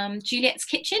 I'm Juliet's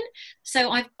Kitchen, so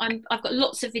I've got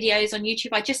lots of videos on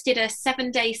YouTube. I just did a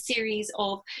 7-day series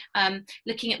of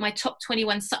looking at my top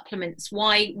 21 supplements,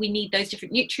 why we need those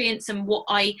different nutrients, and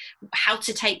how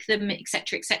to take them,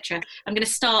 etc., etc. I'm going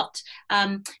to start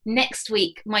next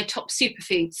week my top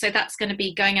superfoods, so that's going to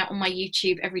be going out on my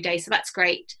YouTube every day, so that's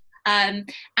great.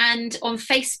 And on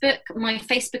Facebook, my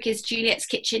Facebook is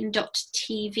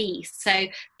julietskitchen.tv, so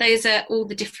those are all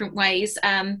the different ways,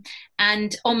 and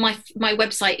on my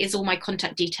website is all my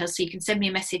contact details, so you can send me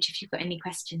a message if you've got any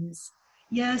questions.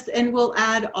 Yes, and we'll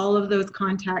add all of those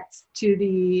contacts to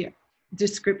the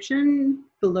description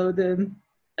below the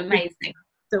amazing,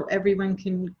 so everyone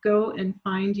can go and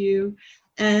find you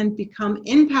and become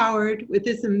empowered with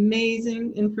this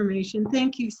amazing information.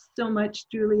 Thank you so much,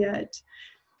 Juliet.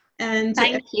 And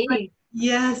thank you.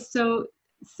 Yes, so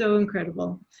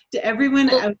incredible. To everyone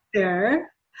out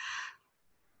there,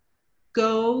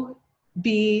 go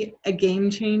be a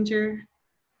game changer.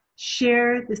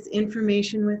 Share this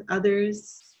information with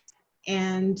others,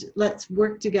 and let's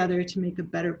work together to make a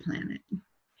better planet.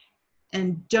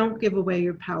 And don't give away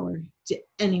your power to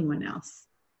anyone else.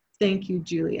 Thank you,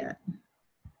 Juliet.